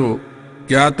بھائیو،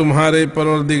 کیا تمہارے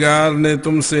پروردگار نے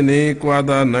تم سے نیک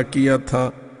وعدہ نہ کیا تھا؟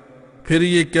 پھر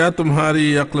یہ کیا تمہاری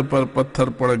عقل پر پتھر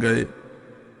پڑ گئے؟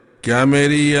 کیا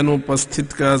میری انوپستھت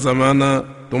کا زمانہ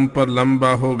تم پر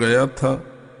لمبا ہو گیا تھا،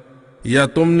 یا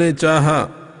تم نے چاہا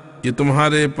کہ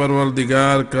تمہارے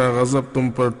پروردگار کا غضب تم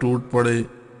پر ٹوٹ پڑے،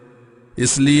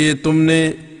 اس لیے تم نے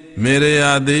میرے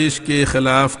آدیش کے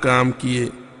خلاف کام کیے؟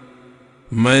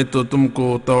 میں تو تم کو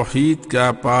توحید کا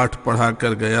پاٹھ پڑھا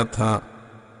کر گیا تھا،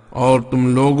 اور تم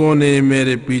لوگوں نے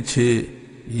میرے پیچھے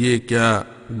یہ کیا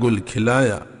گل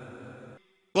کھلایا؟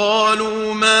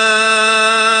 قالوا ما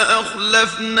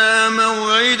أخلفنا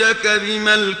موعدك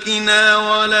بملكنا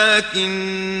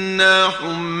ولكننا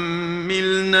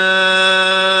حملنا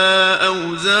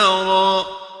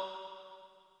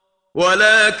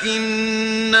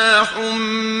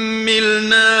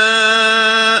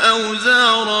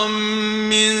أوزارا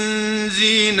من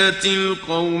زينة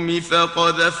القوم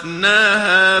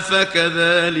فقذفناها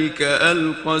فكذلك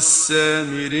ألقى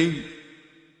السامري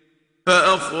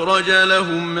فأخرج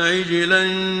لهم عجلا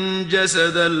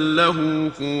جسدا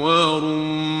له خوار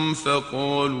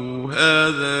فقالوا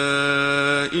هذا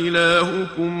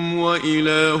إلهكم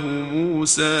وإله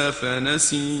موسى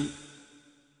فنسي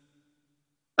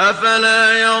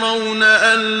أفلا يرون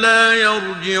ألا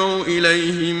يرجع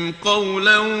إليهم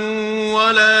قولا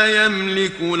ولا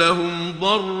يملك لهم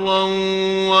ضرا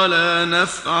ولا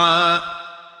نفعا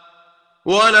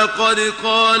ولقد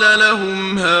قال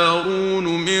لهم هارون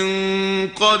من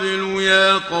قبل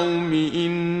يا قوم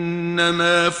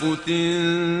إنما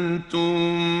فتنتم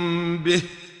به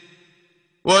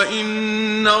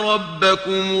وَإِنَّ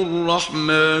رَبَّكُمُ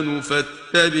الرَّحْمَنُ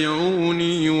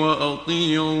فَاتَّبِعُونِي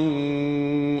وَأَطِيعُوا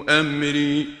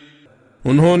أَمْرِي۔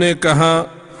 انہوں نے کہا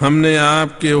ہم نے آپ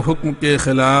کے حکم کے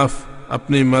خلاف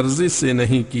اپنی مرضی سے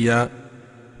نہیں کیا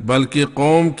بلکہ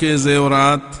قوم کے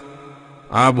زیورات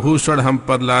آبھوشڑ ہم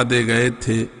پر لادے گئے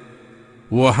تھے،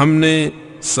 وہ ہم نے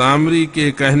سامری کے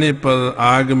کہنے پر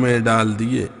آگ میں ڈال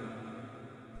دیے۔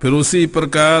 پھر اسی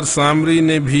پرکار سامری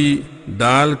نے بھی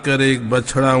ڈال کر ایک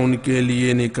بچھڑا ان کے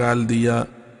لیے نکال دیا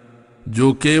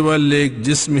جو کیول ایک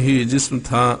جسم ہی جسم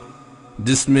تھا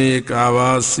جس میں ایک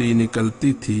آواز سی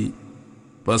نکلتی تھی۔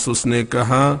 بس اس نے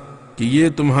کہا کہ یہ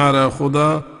تمہارا خدا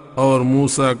اور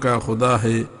موسیٰ کا خدا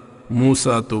ہے۔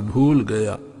 موسیٰ تو بھول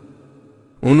گیا۔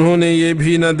 انہوں نے یہ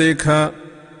بھی نہ دیکھا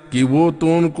کہ وہ تو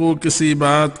ان کو کسی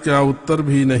بات کا اتر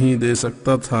بھی نہیں دے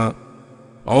سکتا تھا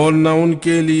اور نہ ان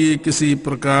کے لیے کسی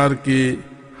پرکار کے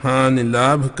ہان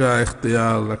لابھ کا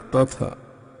اختیار رکھتا تھا۔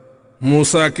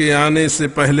 موسیٰ کے آنے سے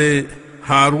پہلے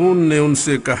ہارون نے ان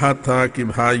سے کہا تھا کہ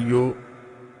بھائیو،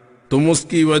 تم اس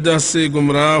کی وجہ سے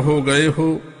گمراہ ہو گئے ہو،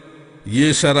 یہ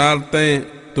شرارتیں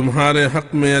تمہارے حق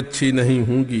میں اچھی نہیں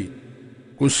ہوں گی۔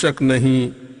 کچھ شک نہیں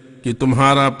کہ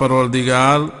تمہارا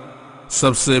پروردگار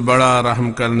سب سے بڑا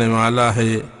رحم کرنے والا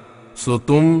ہے، سو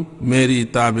تم میری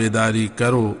تابعداری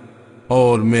کرو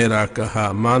اور میرا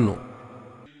کہا مانو۔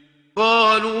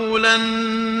 قالوا لن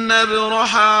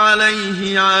نبرح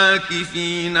عليه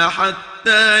عاكفين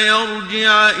حتى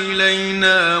يرجع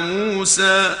إلينا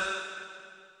موسى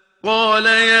قال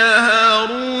يا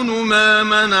هارون ما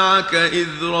منعك إذ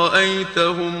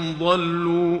رأيتهم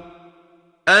ضلوا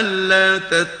ألا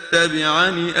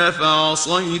تتبعني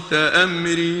أفعصيت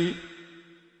أمري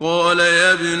قال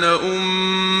يا ابن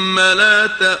أم لا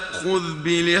تأخذ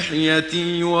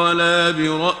بلحيتي ولا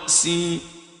برأسي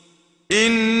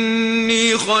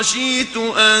إني خشيت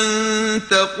أن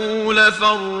تقول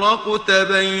فرقت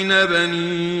بين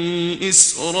بني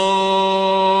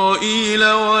إسرائيل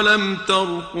ولم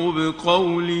ترقب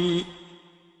قولي۔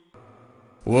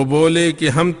 وہ بولے کہ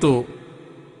ہم تو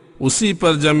اسی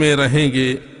پر جمے رہیں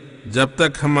گے جب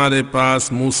تک ہمارے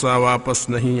پاس موسیٰ واپس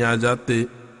نہیں آ جاتے۔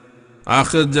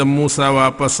 آخر جب موسیٰ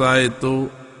واپس آئے تو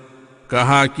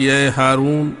کہا کہ اے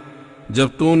ہارون، جب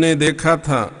تو نے دیکھا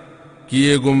تھا کہ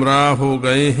یہ گمراہ ہو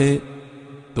گئے ہیں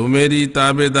تو میری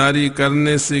تابعداری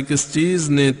کرنے سے کس چیز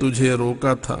نے تجھے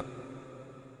روکا تھا؟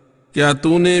 کیا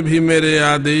تو نے بھی میرے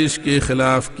آدیش کے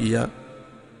خلاف کیا؟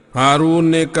 ہارون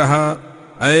نے کہا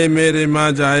اے میرے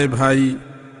ماں جائے بھائی،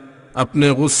 اپنے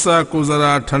غصہ کو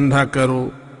ذرا ٹھنڈا کرو،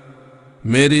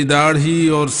 میری داڑھی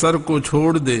اور سر کو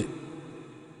چھوڑ دے۔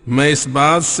 میں اس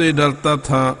بات سے ڈرتا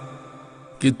تھا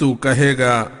کہ تو کہے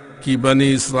گا کہ بنی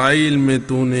اسرائیل میں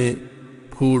تو نے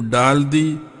پھوٹ ڈال دی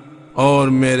اور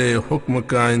میرے حکم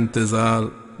کا انتظار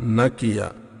نہ کیا۔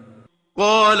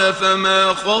 قال فما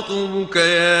خطبك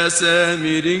يا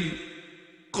سامري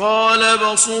قال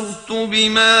بصرت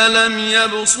بما لم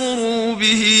يبصروا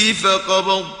به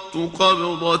فقبضت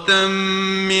قبضة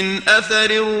من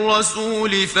أثر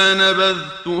الرسول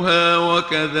فنبذتها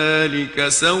وكذلك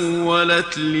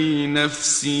سولت لي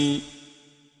نفسي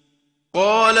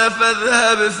قال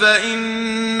فاذهب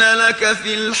فإن لك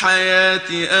في الحياة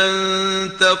أن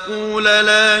تقول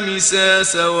لا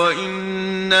مساس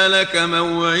وإن لك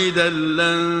موعدا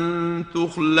لن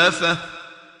تخلفه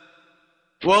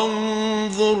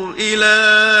وانظر إلى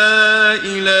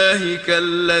إلهك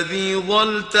الذي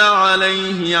ظلت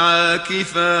عليه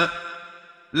عاكفا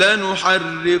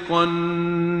لنحرقنه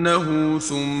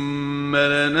ثم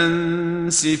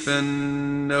لننسفنه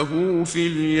في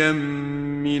اليم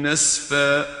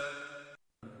نسفا۔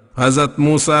 حضرت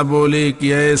موسیٰ بولے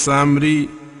کہ اے سامری،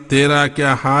 تیرا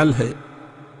کیا حال ہے؟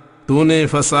 تو نے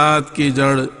فساد کی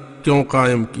جڑ کیوں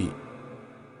قائم کی؟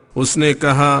 اس نے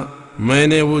کہا میں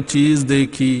نے وہ چیز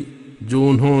دیکھی جو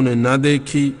انہوں نے نہ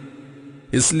دیکھی،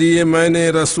 اس لیے میں نے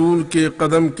رسول کے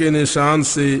قدم کے نشان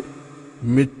سے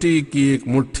مٹی کی ایک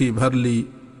مٹھی بھر لی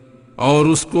اور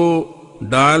اس کو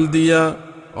ڈال دیا،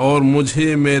 اور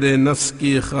مجھے میرے نفس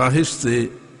کی خواہش سے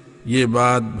یہ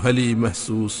بات بھلی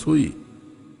محسوس ہوئی۔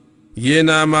 یہ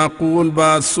نامعقول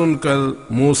بات سن کر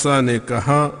موسیٰ نے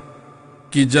کہا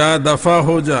کہ جا دفع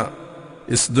ہو جا،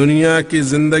 اس دنیا کی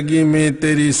زندگی میں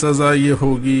تیری سزا یہ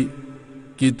ہوگی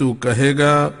کہ تو کہے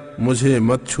گا مجھے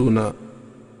مت چھونا،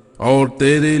 اور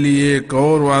تیرے لیے ایک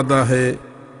اور وعدہ ہے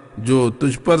جو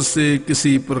تجھ پر سے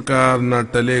کسی پرکار نہ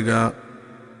ٹلے گا،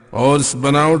 اور اس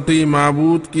بناوٹی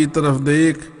معبود کی طرف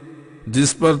دیکھ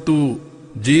جس پر تو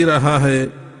جی رہا ہے،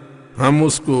 ہم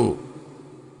اس کو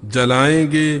جلائیں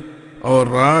گے اور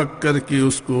راکھ کر کے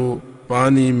اس کو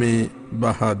پانی میں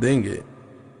بہا دیں گے۔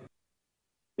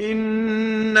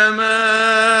 انما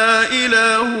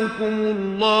الہکم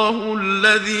اللہ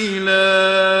الذی لا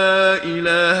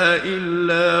الہ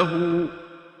الا ہو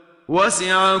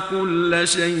وسع کل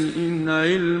شیء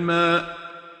علما۔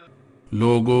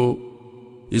 لوگو،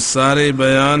 اس سارے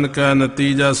بیان کا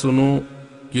نتیجہ سنو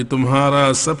کہ تمہارا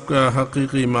سب کا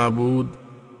حقیقی معبود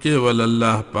کیول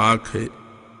اللہ پاک ہے،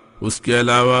 اس کے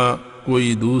علاوہ کوئی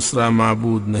دوسرا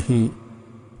معبود نہیں،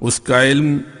 اس کا علم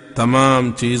تمام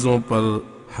چیزوں پر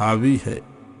حاوی ہے۔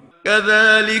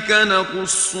 كذلك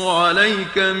نقص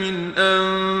عليك من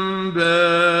أنباء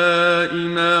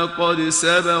ما قد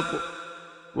سبق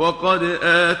وقد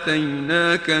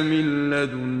آتيناك من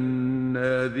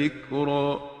لدنا ذكرا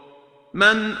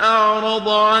من أعرض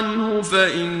عنه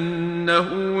فإنه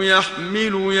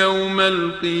يحمل يوم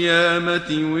القيامة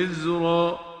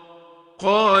وزرا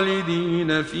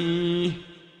خالدين فيه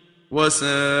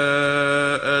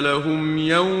وساء لهم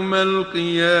يوم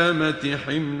القيامة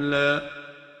حملا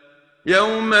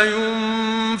يوم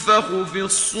ينفخ في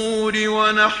الصور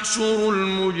ونحشر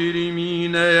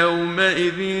المجرمين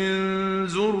يومئذ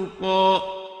زرقا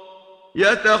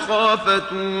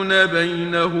يتخافتون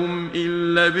بينهم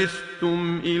إن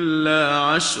لبثتم إلا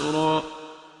عشرا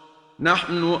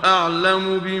نحن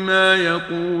أعلم بما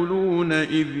يقولون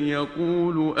إذ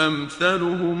يقول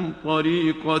أمثلهم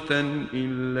طريقة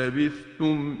إن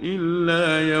لبثتم إلا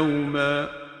يوما۔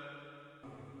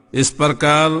 اس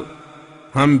پرکار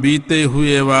ہم بیتے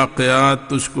ہوئے واقعات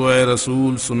تجھ کو اے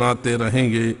رسول سناتے رہیں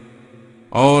گے،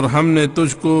 اور ہم نے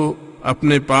تجھ کو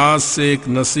اپنے پاس سے ایک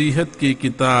نصیحت کی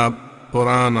کتاب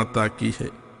قرآن عطا کی ہے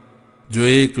جو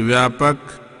ایک ویاپک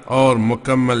اور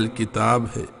مکمل کتاب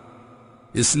ہے،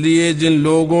 اس لیے جن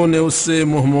لوگوں نے اس سے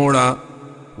منہ موڑا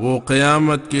وہ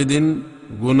قیامت کے دن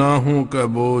گناہوں کا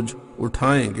بوجھ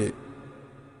اٹھائیں گے،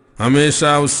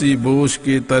 ہمیشہ اسی بوجھ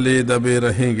کے تلے دبے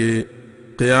رہیں گے،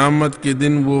 قیامت کے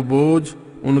دن وہ بوجھ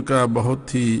ان کا بہت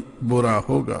ہی برا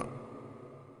ہوگا۔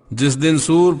 جس دن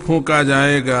سور پھونکا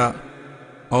جائے گا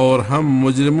اور ہم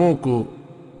مجرموں کو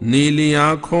نیلی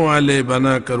آنکھوں والے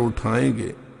بنا کر اٹھائیں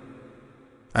گے،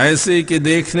 ایسے کہ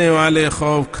دیکھنے والے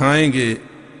خوف کھائیں گے،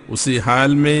 اسی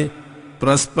حال میں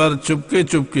پرسپر چپکے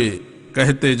چپکے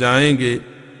کہتے جائیں گے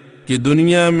کہ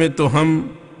دنیا میں تو ہم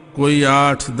کوئی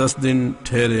 8-10 دن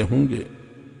ٹھہرے ہوں گے،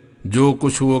 جو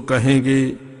کچھ وہ کہیں گے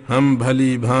ہم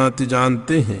بھلی بھانت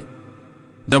جانتے ہیں۔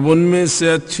 جب ان میں سے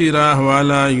اچھی راہ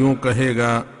والا یوں کہے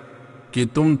گا کہ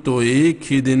تم تو ایک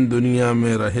ہی دن دنیا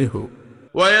میں رہے ہو۔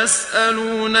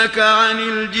 وَيَسْأَلُونَكَ عَنِ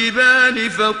الْجِبَالِ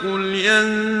فَقُلْ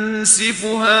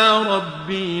يَنسِفُهَا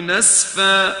رَبِّي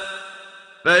نَسْفًا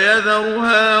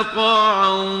فَيَذَرُهَا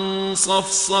قَاعًا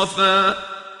صَفْصَفًا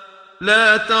لَا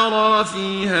تَرَى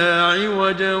فِيهَا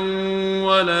عِوَجًا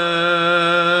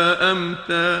وَلَا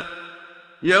أَمْتًا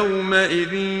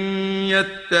يومئذ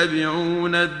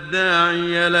يتبعون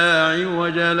الداعي لا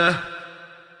عوج له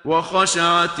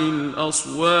وخشعت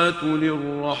الأصوات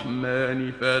للرحمن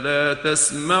فلا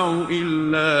تسمع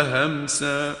إلا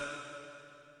همسا۔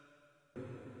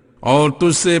 اور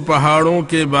تجھ سے پہاڑوں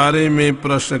کے بارے میں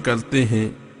پرشن کرتے ہیں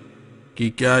کہ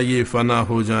کیا یہ فنا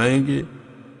ہو جائیں گے؟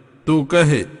 تو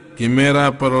کہے کہ میرا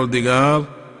پروردگار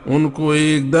ان کو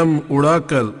ایک دم اڑا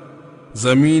کر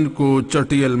زمین کو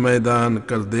چٹیل میدان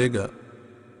کر دے گا،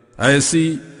 ایسی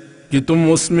کہ تم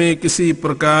اس میں کسی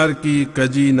پرکار کی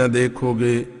کجی نہ دیکھو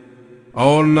گے،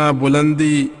 اور نہ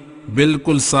بلندی،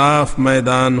 بالکل صاف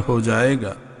میدان ہو جائے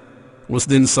گا۔ اس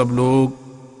دن سب لوگ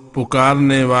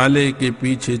پکارنے والے کے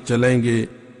پیچھے چلیں گے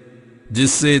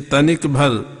جس سے تنک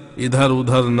بھر ادھر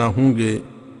ادھر نہ ہوں گے،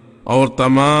 اور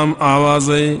تمام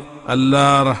آوازیں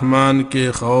اللہ رحمان کے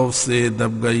خوف سے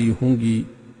دب گئی ہوں گی،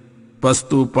 پس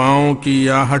تو پاؤں کی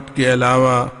آہٹ کے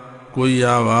علاوہ کوئی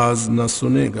آواز نہ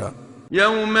سنے گا۔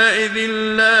 يومئذ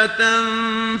لا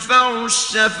تنفع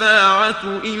الشفاعة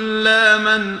إلا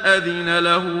من أذن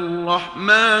له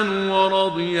الرحمن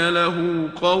ورضي له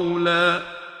قولا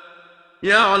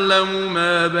يعلم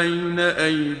ما بين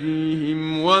أيديهم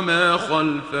وما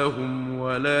خلفهم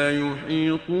ولا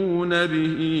يحيطون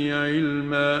به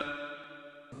علما۔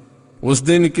 اس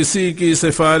دن کسی کی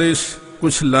سفارش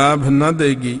کچھ لابھ نہ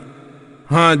دے گی،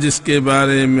 ہاں جس کے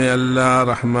بارے میں اللہ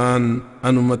رحمان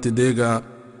انمتی دے گا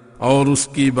اور اس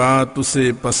کی بات اسے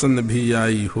پسند بھی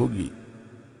آئی ہوگی،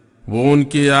 وہ ان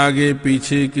کے آگے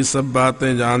پیچھے کی سب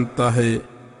باتیں جانتا ہے،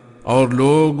 اور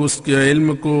لوگ اس کے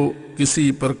علم کو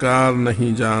کسی پرکار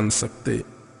نہیں جان سکتے۔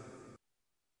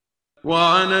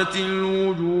 وعنت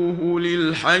الوجوه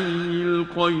للحي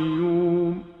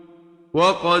القيوم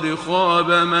وقد خاب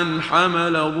من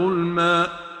حمل ظلما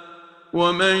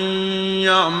ومن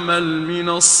يعمل من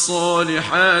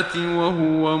الصالحات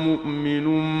وهو مؤمن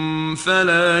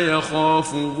فلا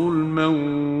يخاف ظلما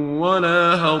ولا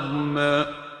هضما۔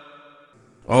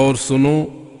 اور سنو،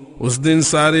 اس دن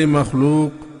ساری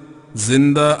مخلوق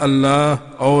زندہ اللہ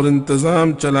اور انتظام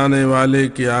چلانے والے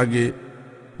کے آگے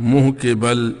منہ کے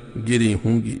بل گری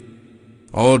ہوں گی،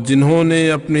 اور جنہوں نے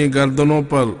اپنی گردنوں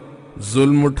پر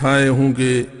ظلم اٹھائے ہوں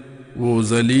گے وہ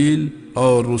ذلیل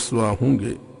اور رسوا ہوں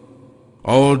گے۔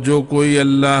 اور جو کوئی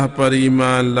اللہ پر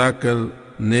ایمان لا کر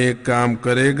نیک کام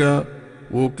کرے گا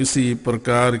وہ کسی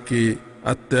پرکار کے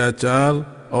اتیاچار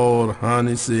اور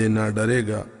ہانی سے نہ ڈرے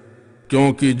گا،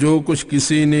 کیونکہ جو کچھ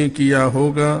کسی نے کیا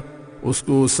ہوگا اس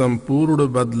کو سمپورن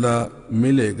بدلہ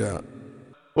ملے گا۔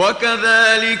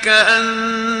 وَكَذَلِكَ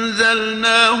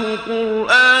أَنزَلْنَاهُ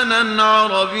قُرْآنًا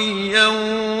عَرَبِيًّا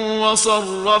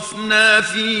وَصَرَّفْنَا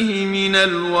فِيهِ مِنَ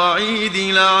الْوَعِيدِ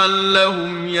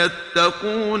لَعَلَّهُمْ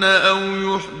يَتَّقُونَ أَوْ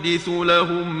يُحْدِثُ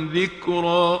لَهُمْ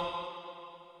ذِكْرًا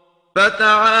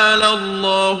فَتَعَالَى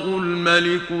اللَّهُ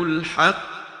الْمَلِكُ الْحَقُّ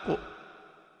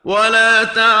وَلَا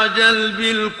تَعْجَلْ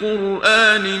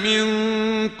بِالْقُرْآنِ مِنْ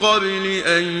قَبْلِ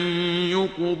أَنْ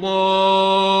يُقْضَى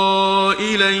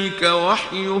إِلَيْكَ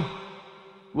وَحْيُهُ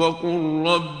وَقُلْ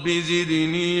رَبِّ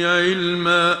زِدْنِي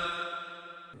عِلْمًا۔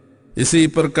 اسی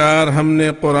پرکار ہم نے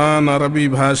قرآن عربی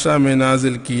بھاشا میں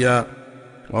نازل کیا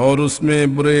اور اس میں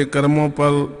برے کرموں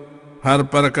پر ہر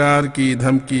پرکار کی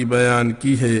دھمکی بیان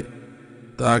کی ہے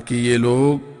تاکہ یہ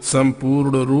لوگ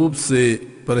سمپورن روپ سے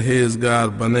پرہیزگار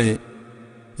بنیں،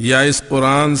 یا اس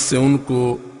قرآن سے ان کو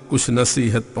کچھ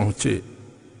نصیحت پہنچے۔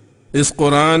 اس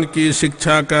قرآن کی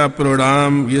شکچھا کا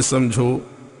پروڑام یہ سمجھو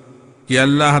کہ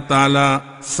اللہ تعالی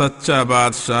سچا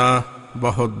بادشاہ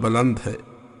بہت بلند ہے،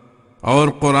 اور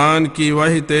قرآن کی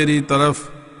وحی تیری طرف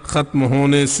ختم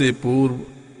ہونے سے پورو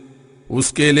اس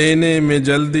کے لینے میں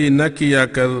جلدی نہ کیا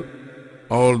کر،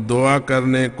 اور دعا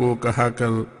کرنے کو کہا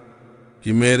کر کہ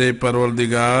میرے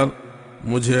پروردگار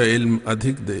مجھے علم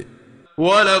ادھک دے۔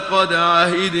 وَلَقَدْ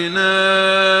عَهِدْنَا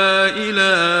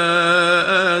إِلَىٰ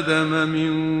آدَمَ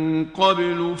مِن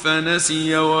قَبْلُ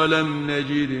فَنَسِيَ وَلَمْ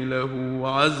نَجِدْ لَهُ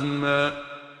عَزْمًا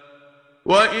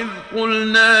وَإِذْ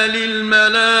قُلْنَا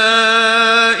لِلْمَلَائِكَةِ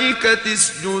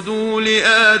اسْجُدُوا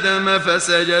لِآدَمَ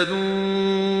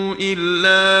فَسَجَدُوا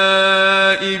إِلَّا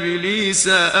إِبْلِيسَ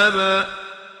أَبَى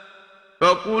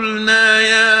فَقُلْنَا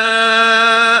يَا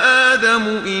آدَمُ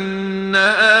إِنَّ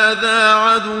هَذَا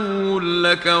عَدُوٌّ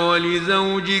لَكَ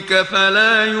وَلِزَوْجِكَ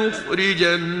فَلَا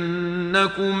يُخْرِجَنَّكُمَا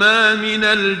مِنَ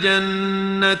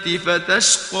الْجَنَّةِ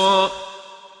فَتَشْقَى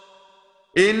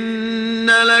إِنَّ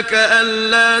لَكَ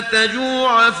أَلَّا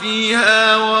تَجُوعَ فِيهَا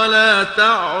وَلَا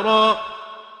تَعْرَى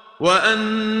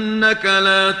وَأَنَّكَ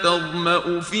لَا تَظْمَأُ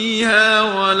فِيهَا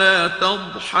وَلَا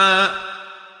تَضْحَى۔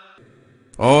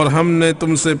 اور ہم نے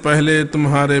تم سے پہلے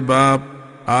تمہارے باپ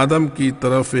آدم کی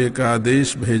طرف ایک آدیش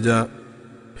بھیجا،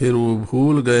 پھر وہ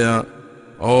بھول گیا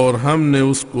اور ہم نے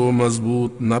اس کو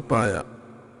مضبوط نہ پایا۔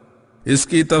 اس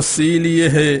کی تفصیل یہ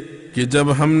ہے کہ جب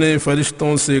ہم نے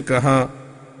فرشتوں سے کہا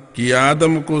کہ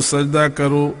آدم کو سجدہ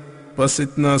کرو، پس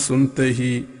اتنا سنتے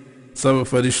ہی سب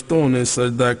فرشتوں نے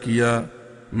سجدہ کیا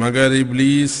مگر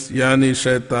ابلیس یعنی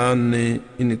شیطان نے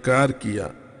انکار کیا۔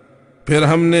 پھر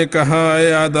ہم نے کہا اے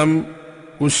آدم،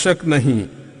 کچھ شک نہیں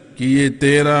کہ یہ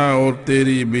تیرا اور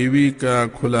تیری بیوی کا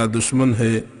کھلا دشمن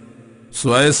ہے، سو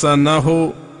ایسا نہ ہو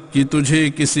کہ تجھے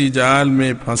کسی جال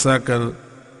میں پھنسا کر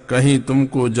کہیں تم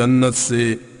کو جنت سے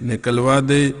نکلوا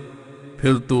دے،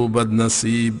 پھر تو بد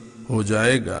نصیب ہو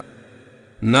جائے گا۔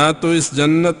 نہ تو اس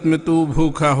جنت میں تو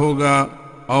بھوکا ہوگا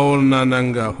اور نہ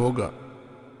ننگا ہوگا،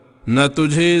 نہ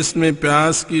تجھے اس میں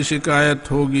پیاس کی شکایت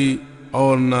ہوگی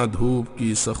اور نہ دھوپ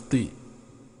کی سختی۔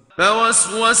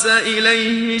 فوسوس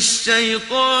إليه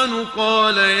الشيطان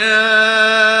قال يا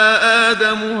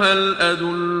آدم هل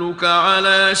أدلك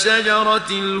على شجرة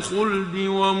الخلد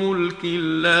وملك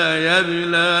لا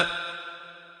يبلى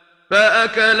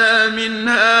فأكلا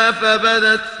منها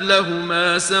فبدت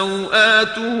لهما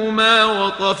سوآتهما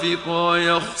وطفقا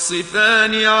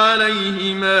يخصفان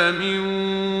عليهما من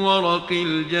ورق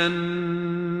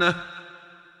الجنة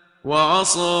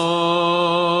وعصى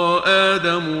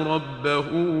آدم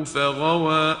ربه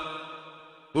فغوى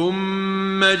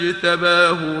ثم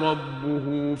اجتباه ربه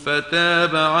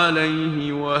فتاب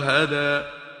عليه وهدى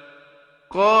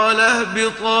قال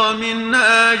اهبطا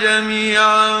منها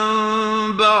جميعا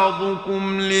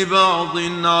بعضكم لبعض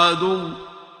عدو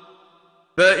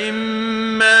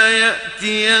فإما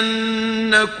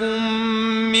يأتينكم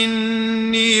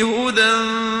مني هدى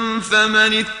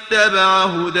فمن اتبع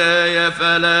هداي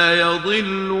فلا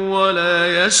يضل ولا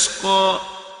يشقى.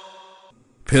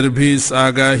 پھر بھی اس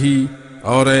آگاہی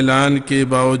اور اعلان کے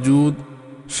باوجود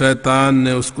شیطان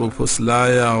نے اس کو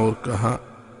پھسلایا اور کہا،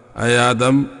 اے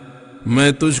آدم،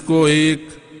 میں تجھ کو ایک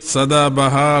سدا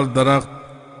بہار درخت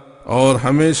اور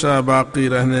ہمیشہ باقی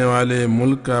رہنے والے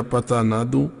ملک کا پتہ نہ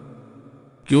دوں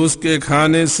کہ اس کے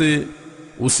کھانے سے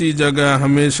اسی جگہ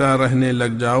ہمیشہ رہنے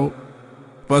لگ جاؤ؟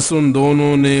 پس ان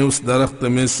دونوں نے اس درخت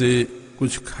میں سے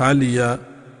کچھ کھا لیا،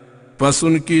 پس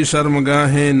ان کی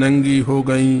شرمگاہیں ننگی ہو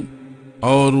گئیں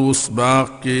اور اس باغ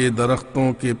کے درختوں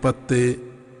کے پتے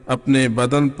اپنے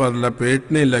بدن پر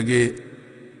لپیٹنے لگے،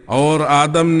 اور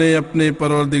آدم نے اپنے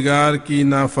پروردگار کی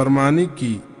نافرمانی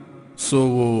کی، سو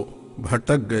وہ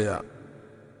بھٹک گیا۔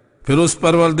 پھر اس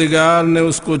پروردگار نے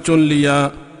اس کو چن لیا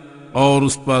اور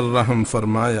اس پر رحم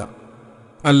فرمایا۔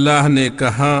 اللہ نے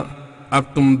کہا، اب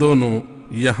تم دونوں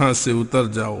یہاں سے اتر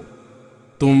جاؤ،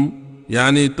 تم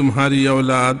یعنی تمہاری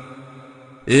اولاد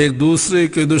ایک دوسرے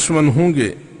کے دشمن ہوں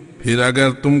گے، پھر اگر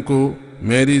تم کو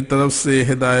میری طرف سے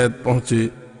ہدایت پہنچے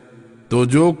تو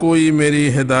جو کوئی میری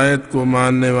ہدایت کو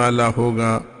ماننے والا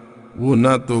ہوگا وہ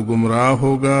نہ تو گمراہ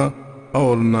ہوگا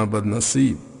اور نہ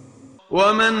بدنصیب۔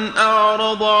 ومن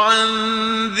أعرض عن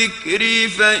ذكري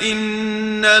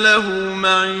فإن له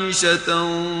معيشة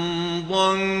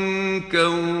ضنكا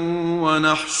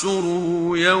ونحشره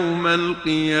يوم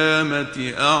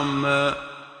القيامة أعمى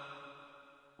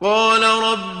قال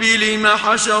رب لم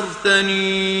حشرتني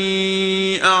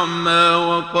أعمى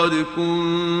وقد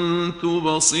كنت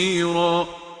بصيرا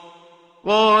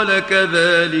قال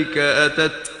كذلك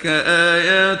أتتك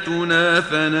آياتنا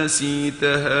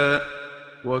فنسيتها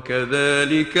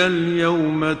وكذلك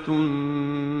اليوم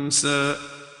تنسى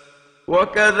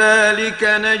وكذلك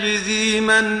نجزي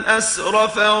من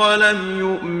أسرف ولم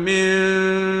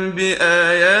يؤمن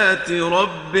بآيات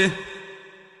ربه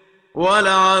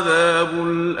وَلَعَذَابُ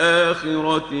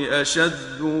الْآخِرَةِ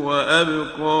أَشَدُّ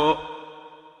وَأَبْقَى۔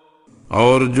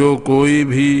 اور جو کوئی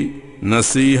بھی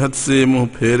نصیحت سے منہ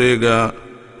پھیرے گا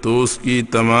تو اس کی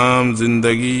تمام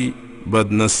زندگی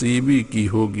بدنصیبی کی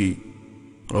ہوگی،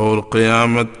 اور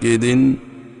قیامت کے دن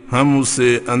ہم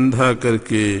اسے اندھا کر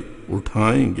کے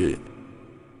اٹھائیں گے۔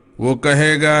 وہ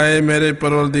کہے گا، اے میرے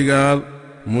پروردگار،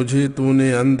 مجھے تو نے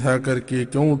اندھا کر کے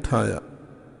کیوں اٹھایا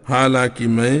حالانکہ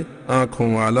میں آنکھوں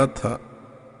والا تھا؟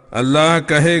 اللہ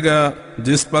کہے گا،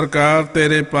 جس پرکار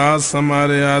تیرے پاس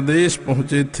ہمارے آدیش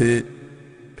پہنچے تھے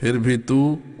پھر بھی تو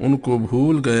ان کو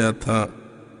بھول گیا تھا،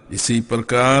 اسی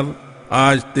پرکار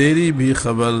آج تیری بھی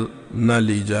خبر نہ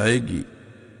لی جائے گی۔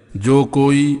 جو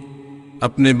کوئی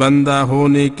اپنے بندہ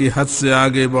ہونے کے حد سے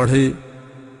آگے بڑھے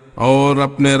اور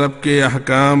اپنے رب کے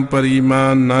احکام پر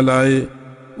ایمان نہ لائے،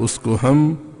 اس کو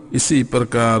ہم اسی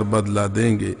پرکار بدلہ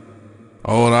دیں گے،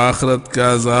 اور آخرت کا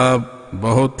عذاب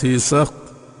بہت ہی سخت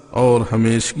اور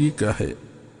ہمیشگی کا ہے۔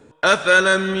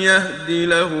 أَفَلَمْ يَهْدِ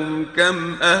لَهُمْ كَمْ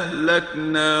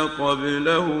أَهْلَكْنَا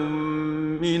قَبْلَهُمْ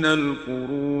مِنَ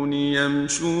الْقُرُونِ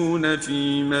يَمْشُونَ فِي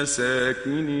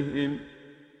مَسَاكِنِهِمْ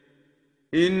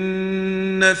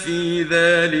إِنَّ فِي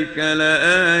ذَلِكَ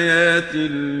لَآيَاتٍ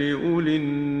لِأُولِي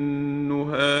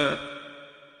النُّهَى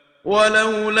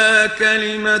ولولا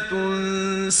كلمة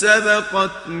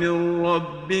سبقت من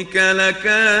ربك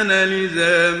لكان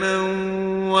لزاما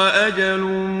وأجل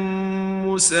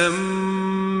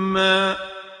مسمى۔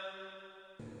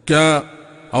 کیا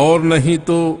اور نہیں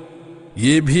تو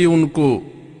یہ بھی ان کو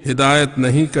ہدایت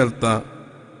نہیں کرتا؟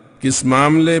 کس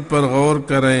معاملے پر غور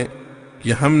کریں کہ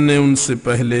ہم نے ان سے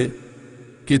پہلے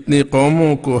کتنی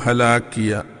قوموں کو ہلاک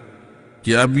کیا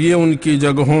کہ اب یہ ان کی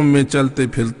جگہوں میں چلتے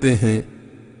پھرتے ہیں،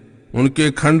 ان کے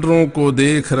کھنڈروں کو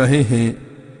دیکھ رہے ہیں۔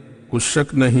 کچھ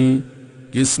شک نہیں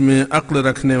کہ اس میں عقل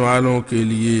رکھنے والوں کے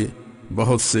لیے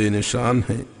بہت سے نشان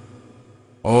ہیں۔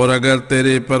 اور اگر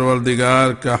تیرے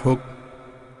پروردگار کا حکم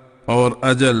اور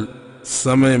اجل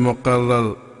سمے مقرر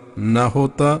نہ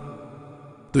ہوتا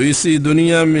تو اسی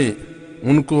دنیا میں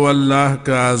ان کو اللہ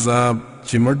کا عذاب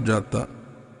چمٹ جاتا۔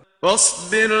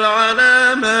 فاصبر على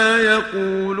ما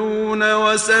يقولون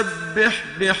وسبح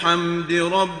بحمد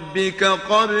ربك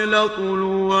قبل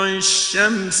طلوع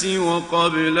الشمس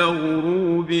وقبل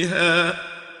غروبها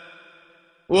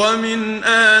ومن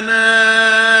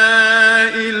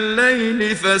آناء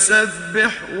الليل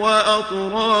فسبح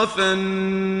وأطراف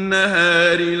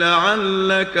النهار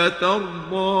لعلك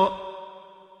ترضى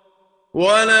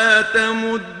ولا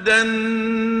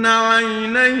تمدن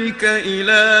عينيك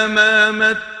إلى ما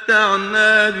متعنا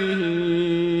ومتعنا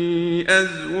به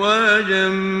أزواجا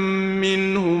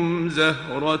منهم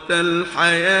زهرة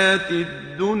الحياة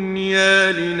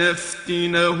الدنيا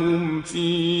لنفتنهم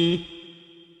فيه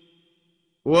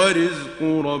ورزق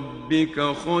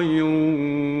ربك خير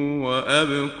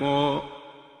وأبقى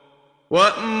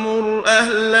وأمر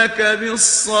أهلك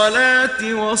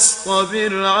بالصلاة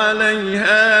واصطبر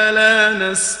عليها لا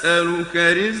نسألك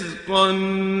رزقا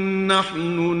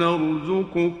نحن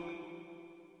نرزقك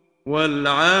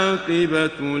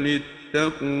والعاقبة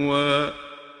للتقوى.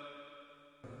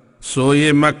 سو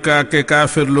یہ مکہ کے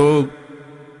کافر لوگ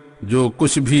جو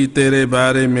کچھ بھی تیرے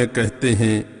بارے میں کہتے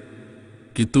ہیں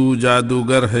کہ تو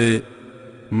جادوگر ہے،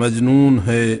 مجنون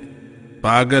ہے،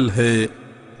 پاگل ہے،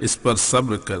 اس پر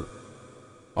صبر کر،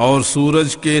 اور سورج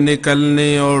کے نکلنے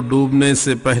اور ڈوبنے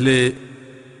سے پہلے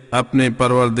اپنے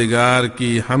پروردگار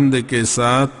کی حمد کے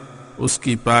ساتھ اس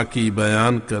کی پاکی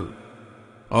بیان کر،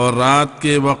 اور رات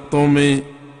کے وقتوں میں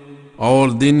اور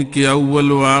دن کے اول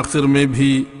و آخر میں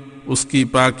بھی اس کی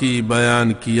پاکی بیان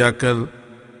کیا کر،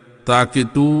 تاکہ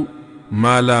تو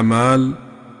مالا مال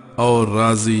اور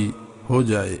راضی ہو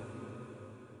جائے.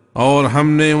 اور ہم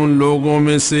نے ان لوگوں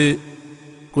میں سے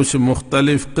کچھ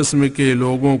مختلف قسم کے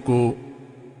لوگوں کو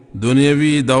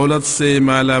دنیاوی دولت سے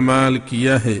مالا مال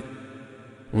کیا ہے،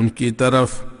 ان کی طرف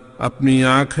اپنی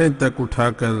آنکھیں تک اٹھا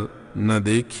کر نہ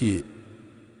دیکھیے.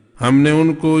 ہم نے ان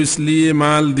کو اس لیے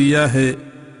مال دیا ہے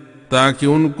تاکہ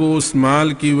ان کو اس مال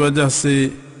کی وجہ سے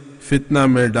فتنہ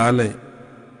میں ڈالیں.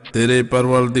 تیرے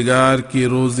پروردگار کی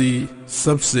روزی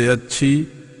سب سے اچھی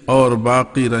اور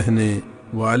باقی رہنے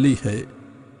والی ہے.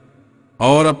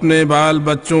 اور اپنے بال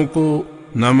بچوں کو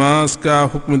نماز کا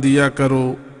حکم دیا کرو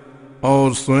اور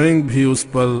سوئنگ بھی اس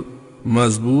پر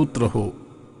مضبوط رہو،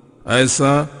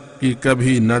 ایسا کہ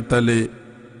کبھی نہ ٹلے.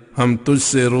 ہم تجھ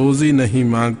سے روزی نہیں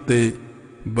مانگتے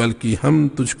بلکہ ہم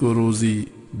تجھ کو روزی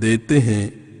دیتے ہیں،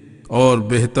 اور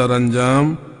بہتر انجام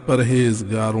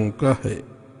پرہیزگاروں کا ہے.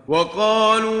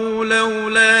 وقالوا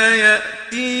لولا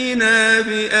يأتينا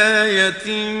بآية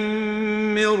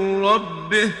من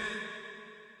ربه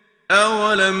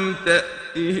أولم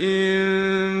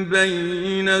تأتهم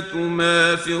بينة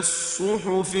ما في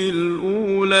الصحف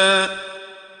الأولى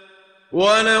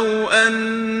ولو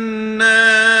أنا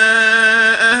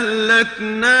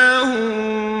أهلكناهم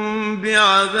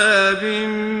بعذاب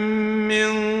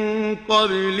من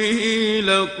قبله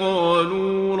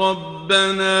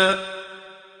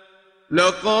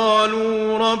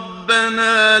لقالوا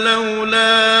ربنا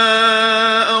لولا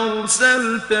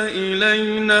أرسلت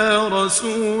إلينا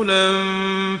رسولا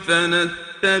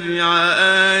فنتبع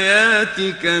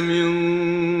آياتك من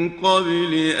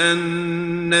قبل أن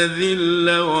نذل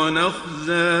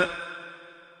ونخزى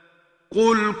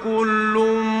قل كل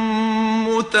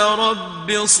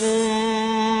متربص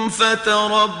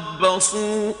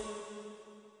فتربصوا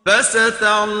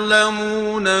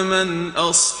فستعلمون من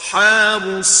أصحاب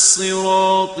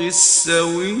الصراط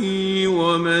السوي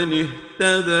ومن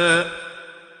اهتدى.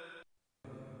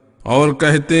 اور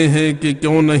کہتے ہیں کہ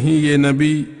کیوں نہیں یہ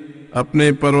نبی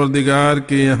اپنے پروردگار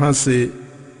کے یہاں سے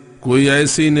کوئی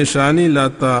ایسی نشانی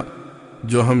لاتا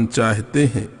جو ہم چاہتے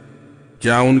ہیں.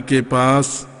 کیا ان کے پاس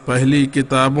پہلی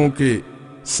کتابوں کے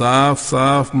صاف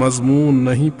صاف مضمون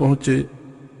نہیں پہنچے؟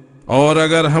 اور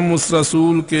اگر ہم اس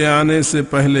رسول کے آنے سے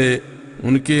پہلے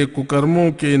ان کے ککرموں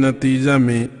کے نتیجہ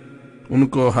میں ان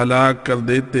کو ہلاک کر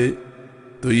دیتے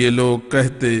تو یہ لوگ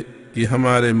کہتے کہ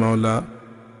ہمارے مولا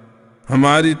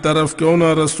ہماری طرف کیوں نہ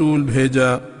رسول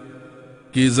بھیجا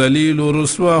کہ ذلیل و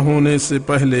رسوا ہونے سے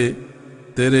پہلے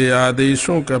تیرے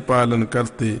آدیشوں کا پالن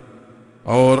کرتے.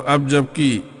 اور اب جب کہ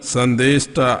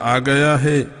سندیشتہ آ گیا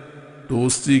ہے تو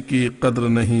اسی کی قدر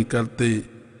نہیں کرتے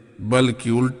بلکہ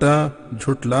الٹا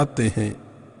جھٹلاتے ہیں.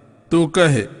 تو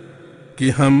کہے کہ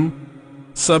ہم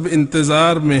سب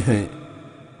انتظار میں ہیں،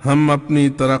 ہم اپنی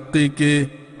ترقی کے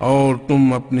اور تم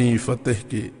اپنی فتح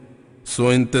کے. سو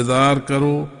انتظار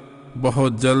کرو،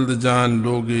 بہت جلد جان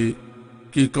لوگے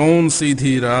کہ کون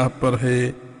سیدھی راہ پر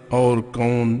ہے اور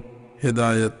کون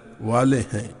ہدایت والے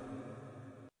ہیں.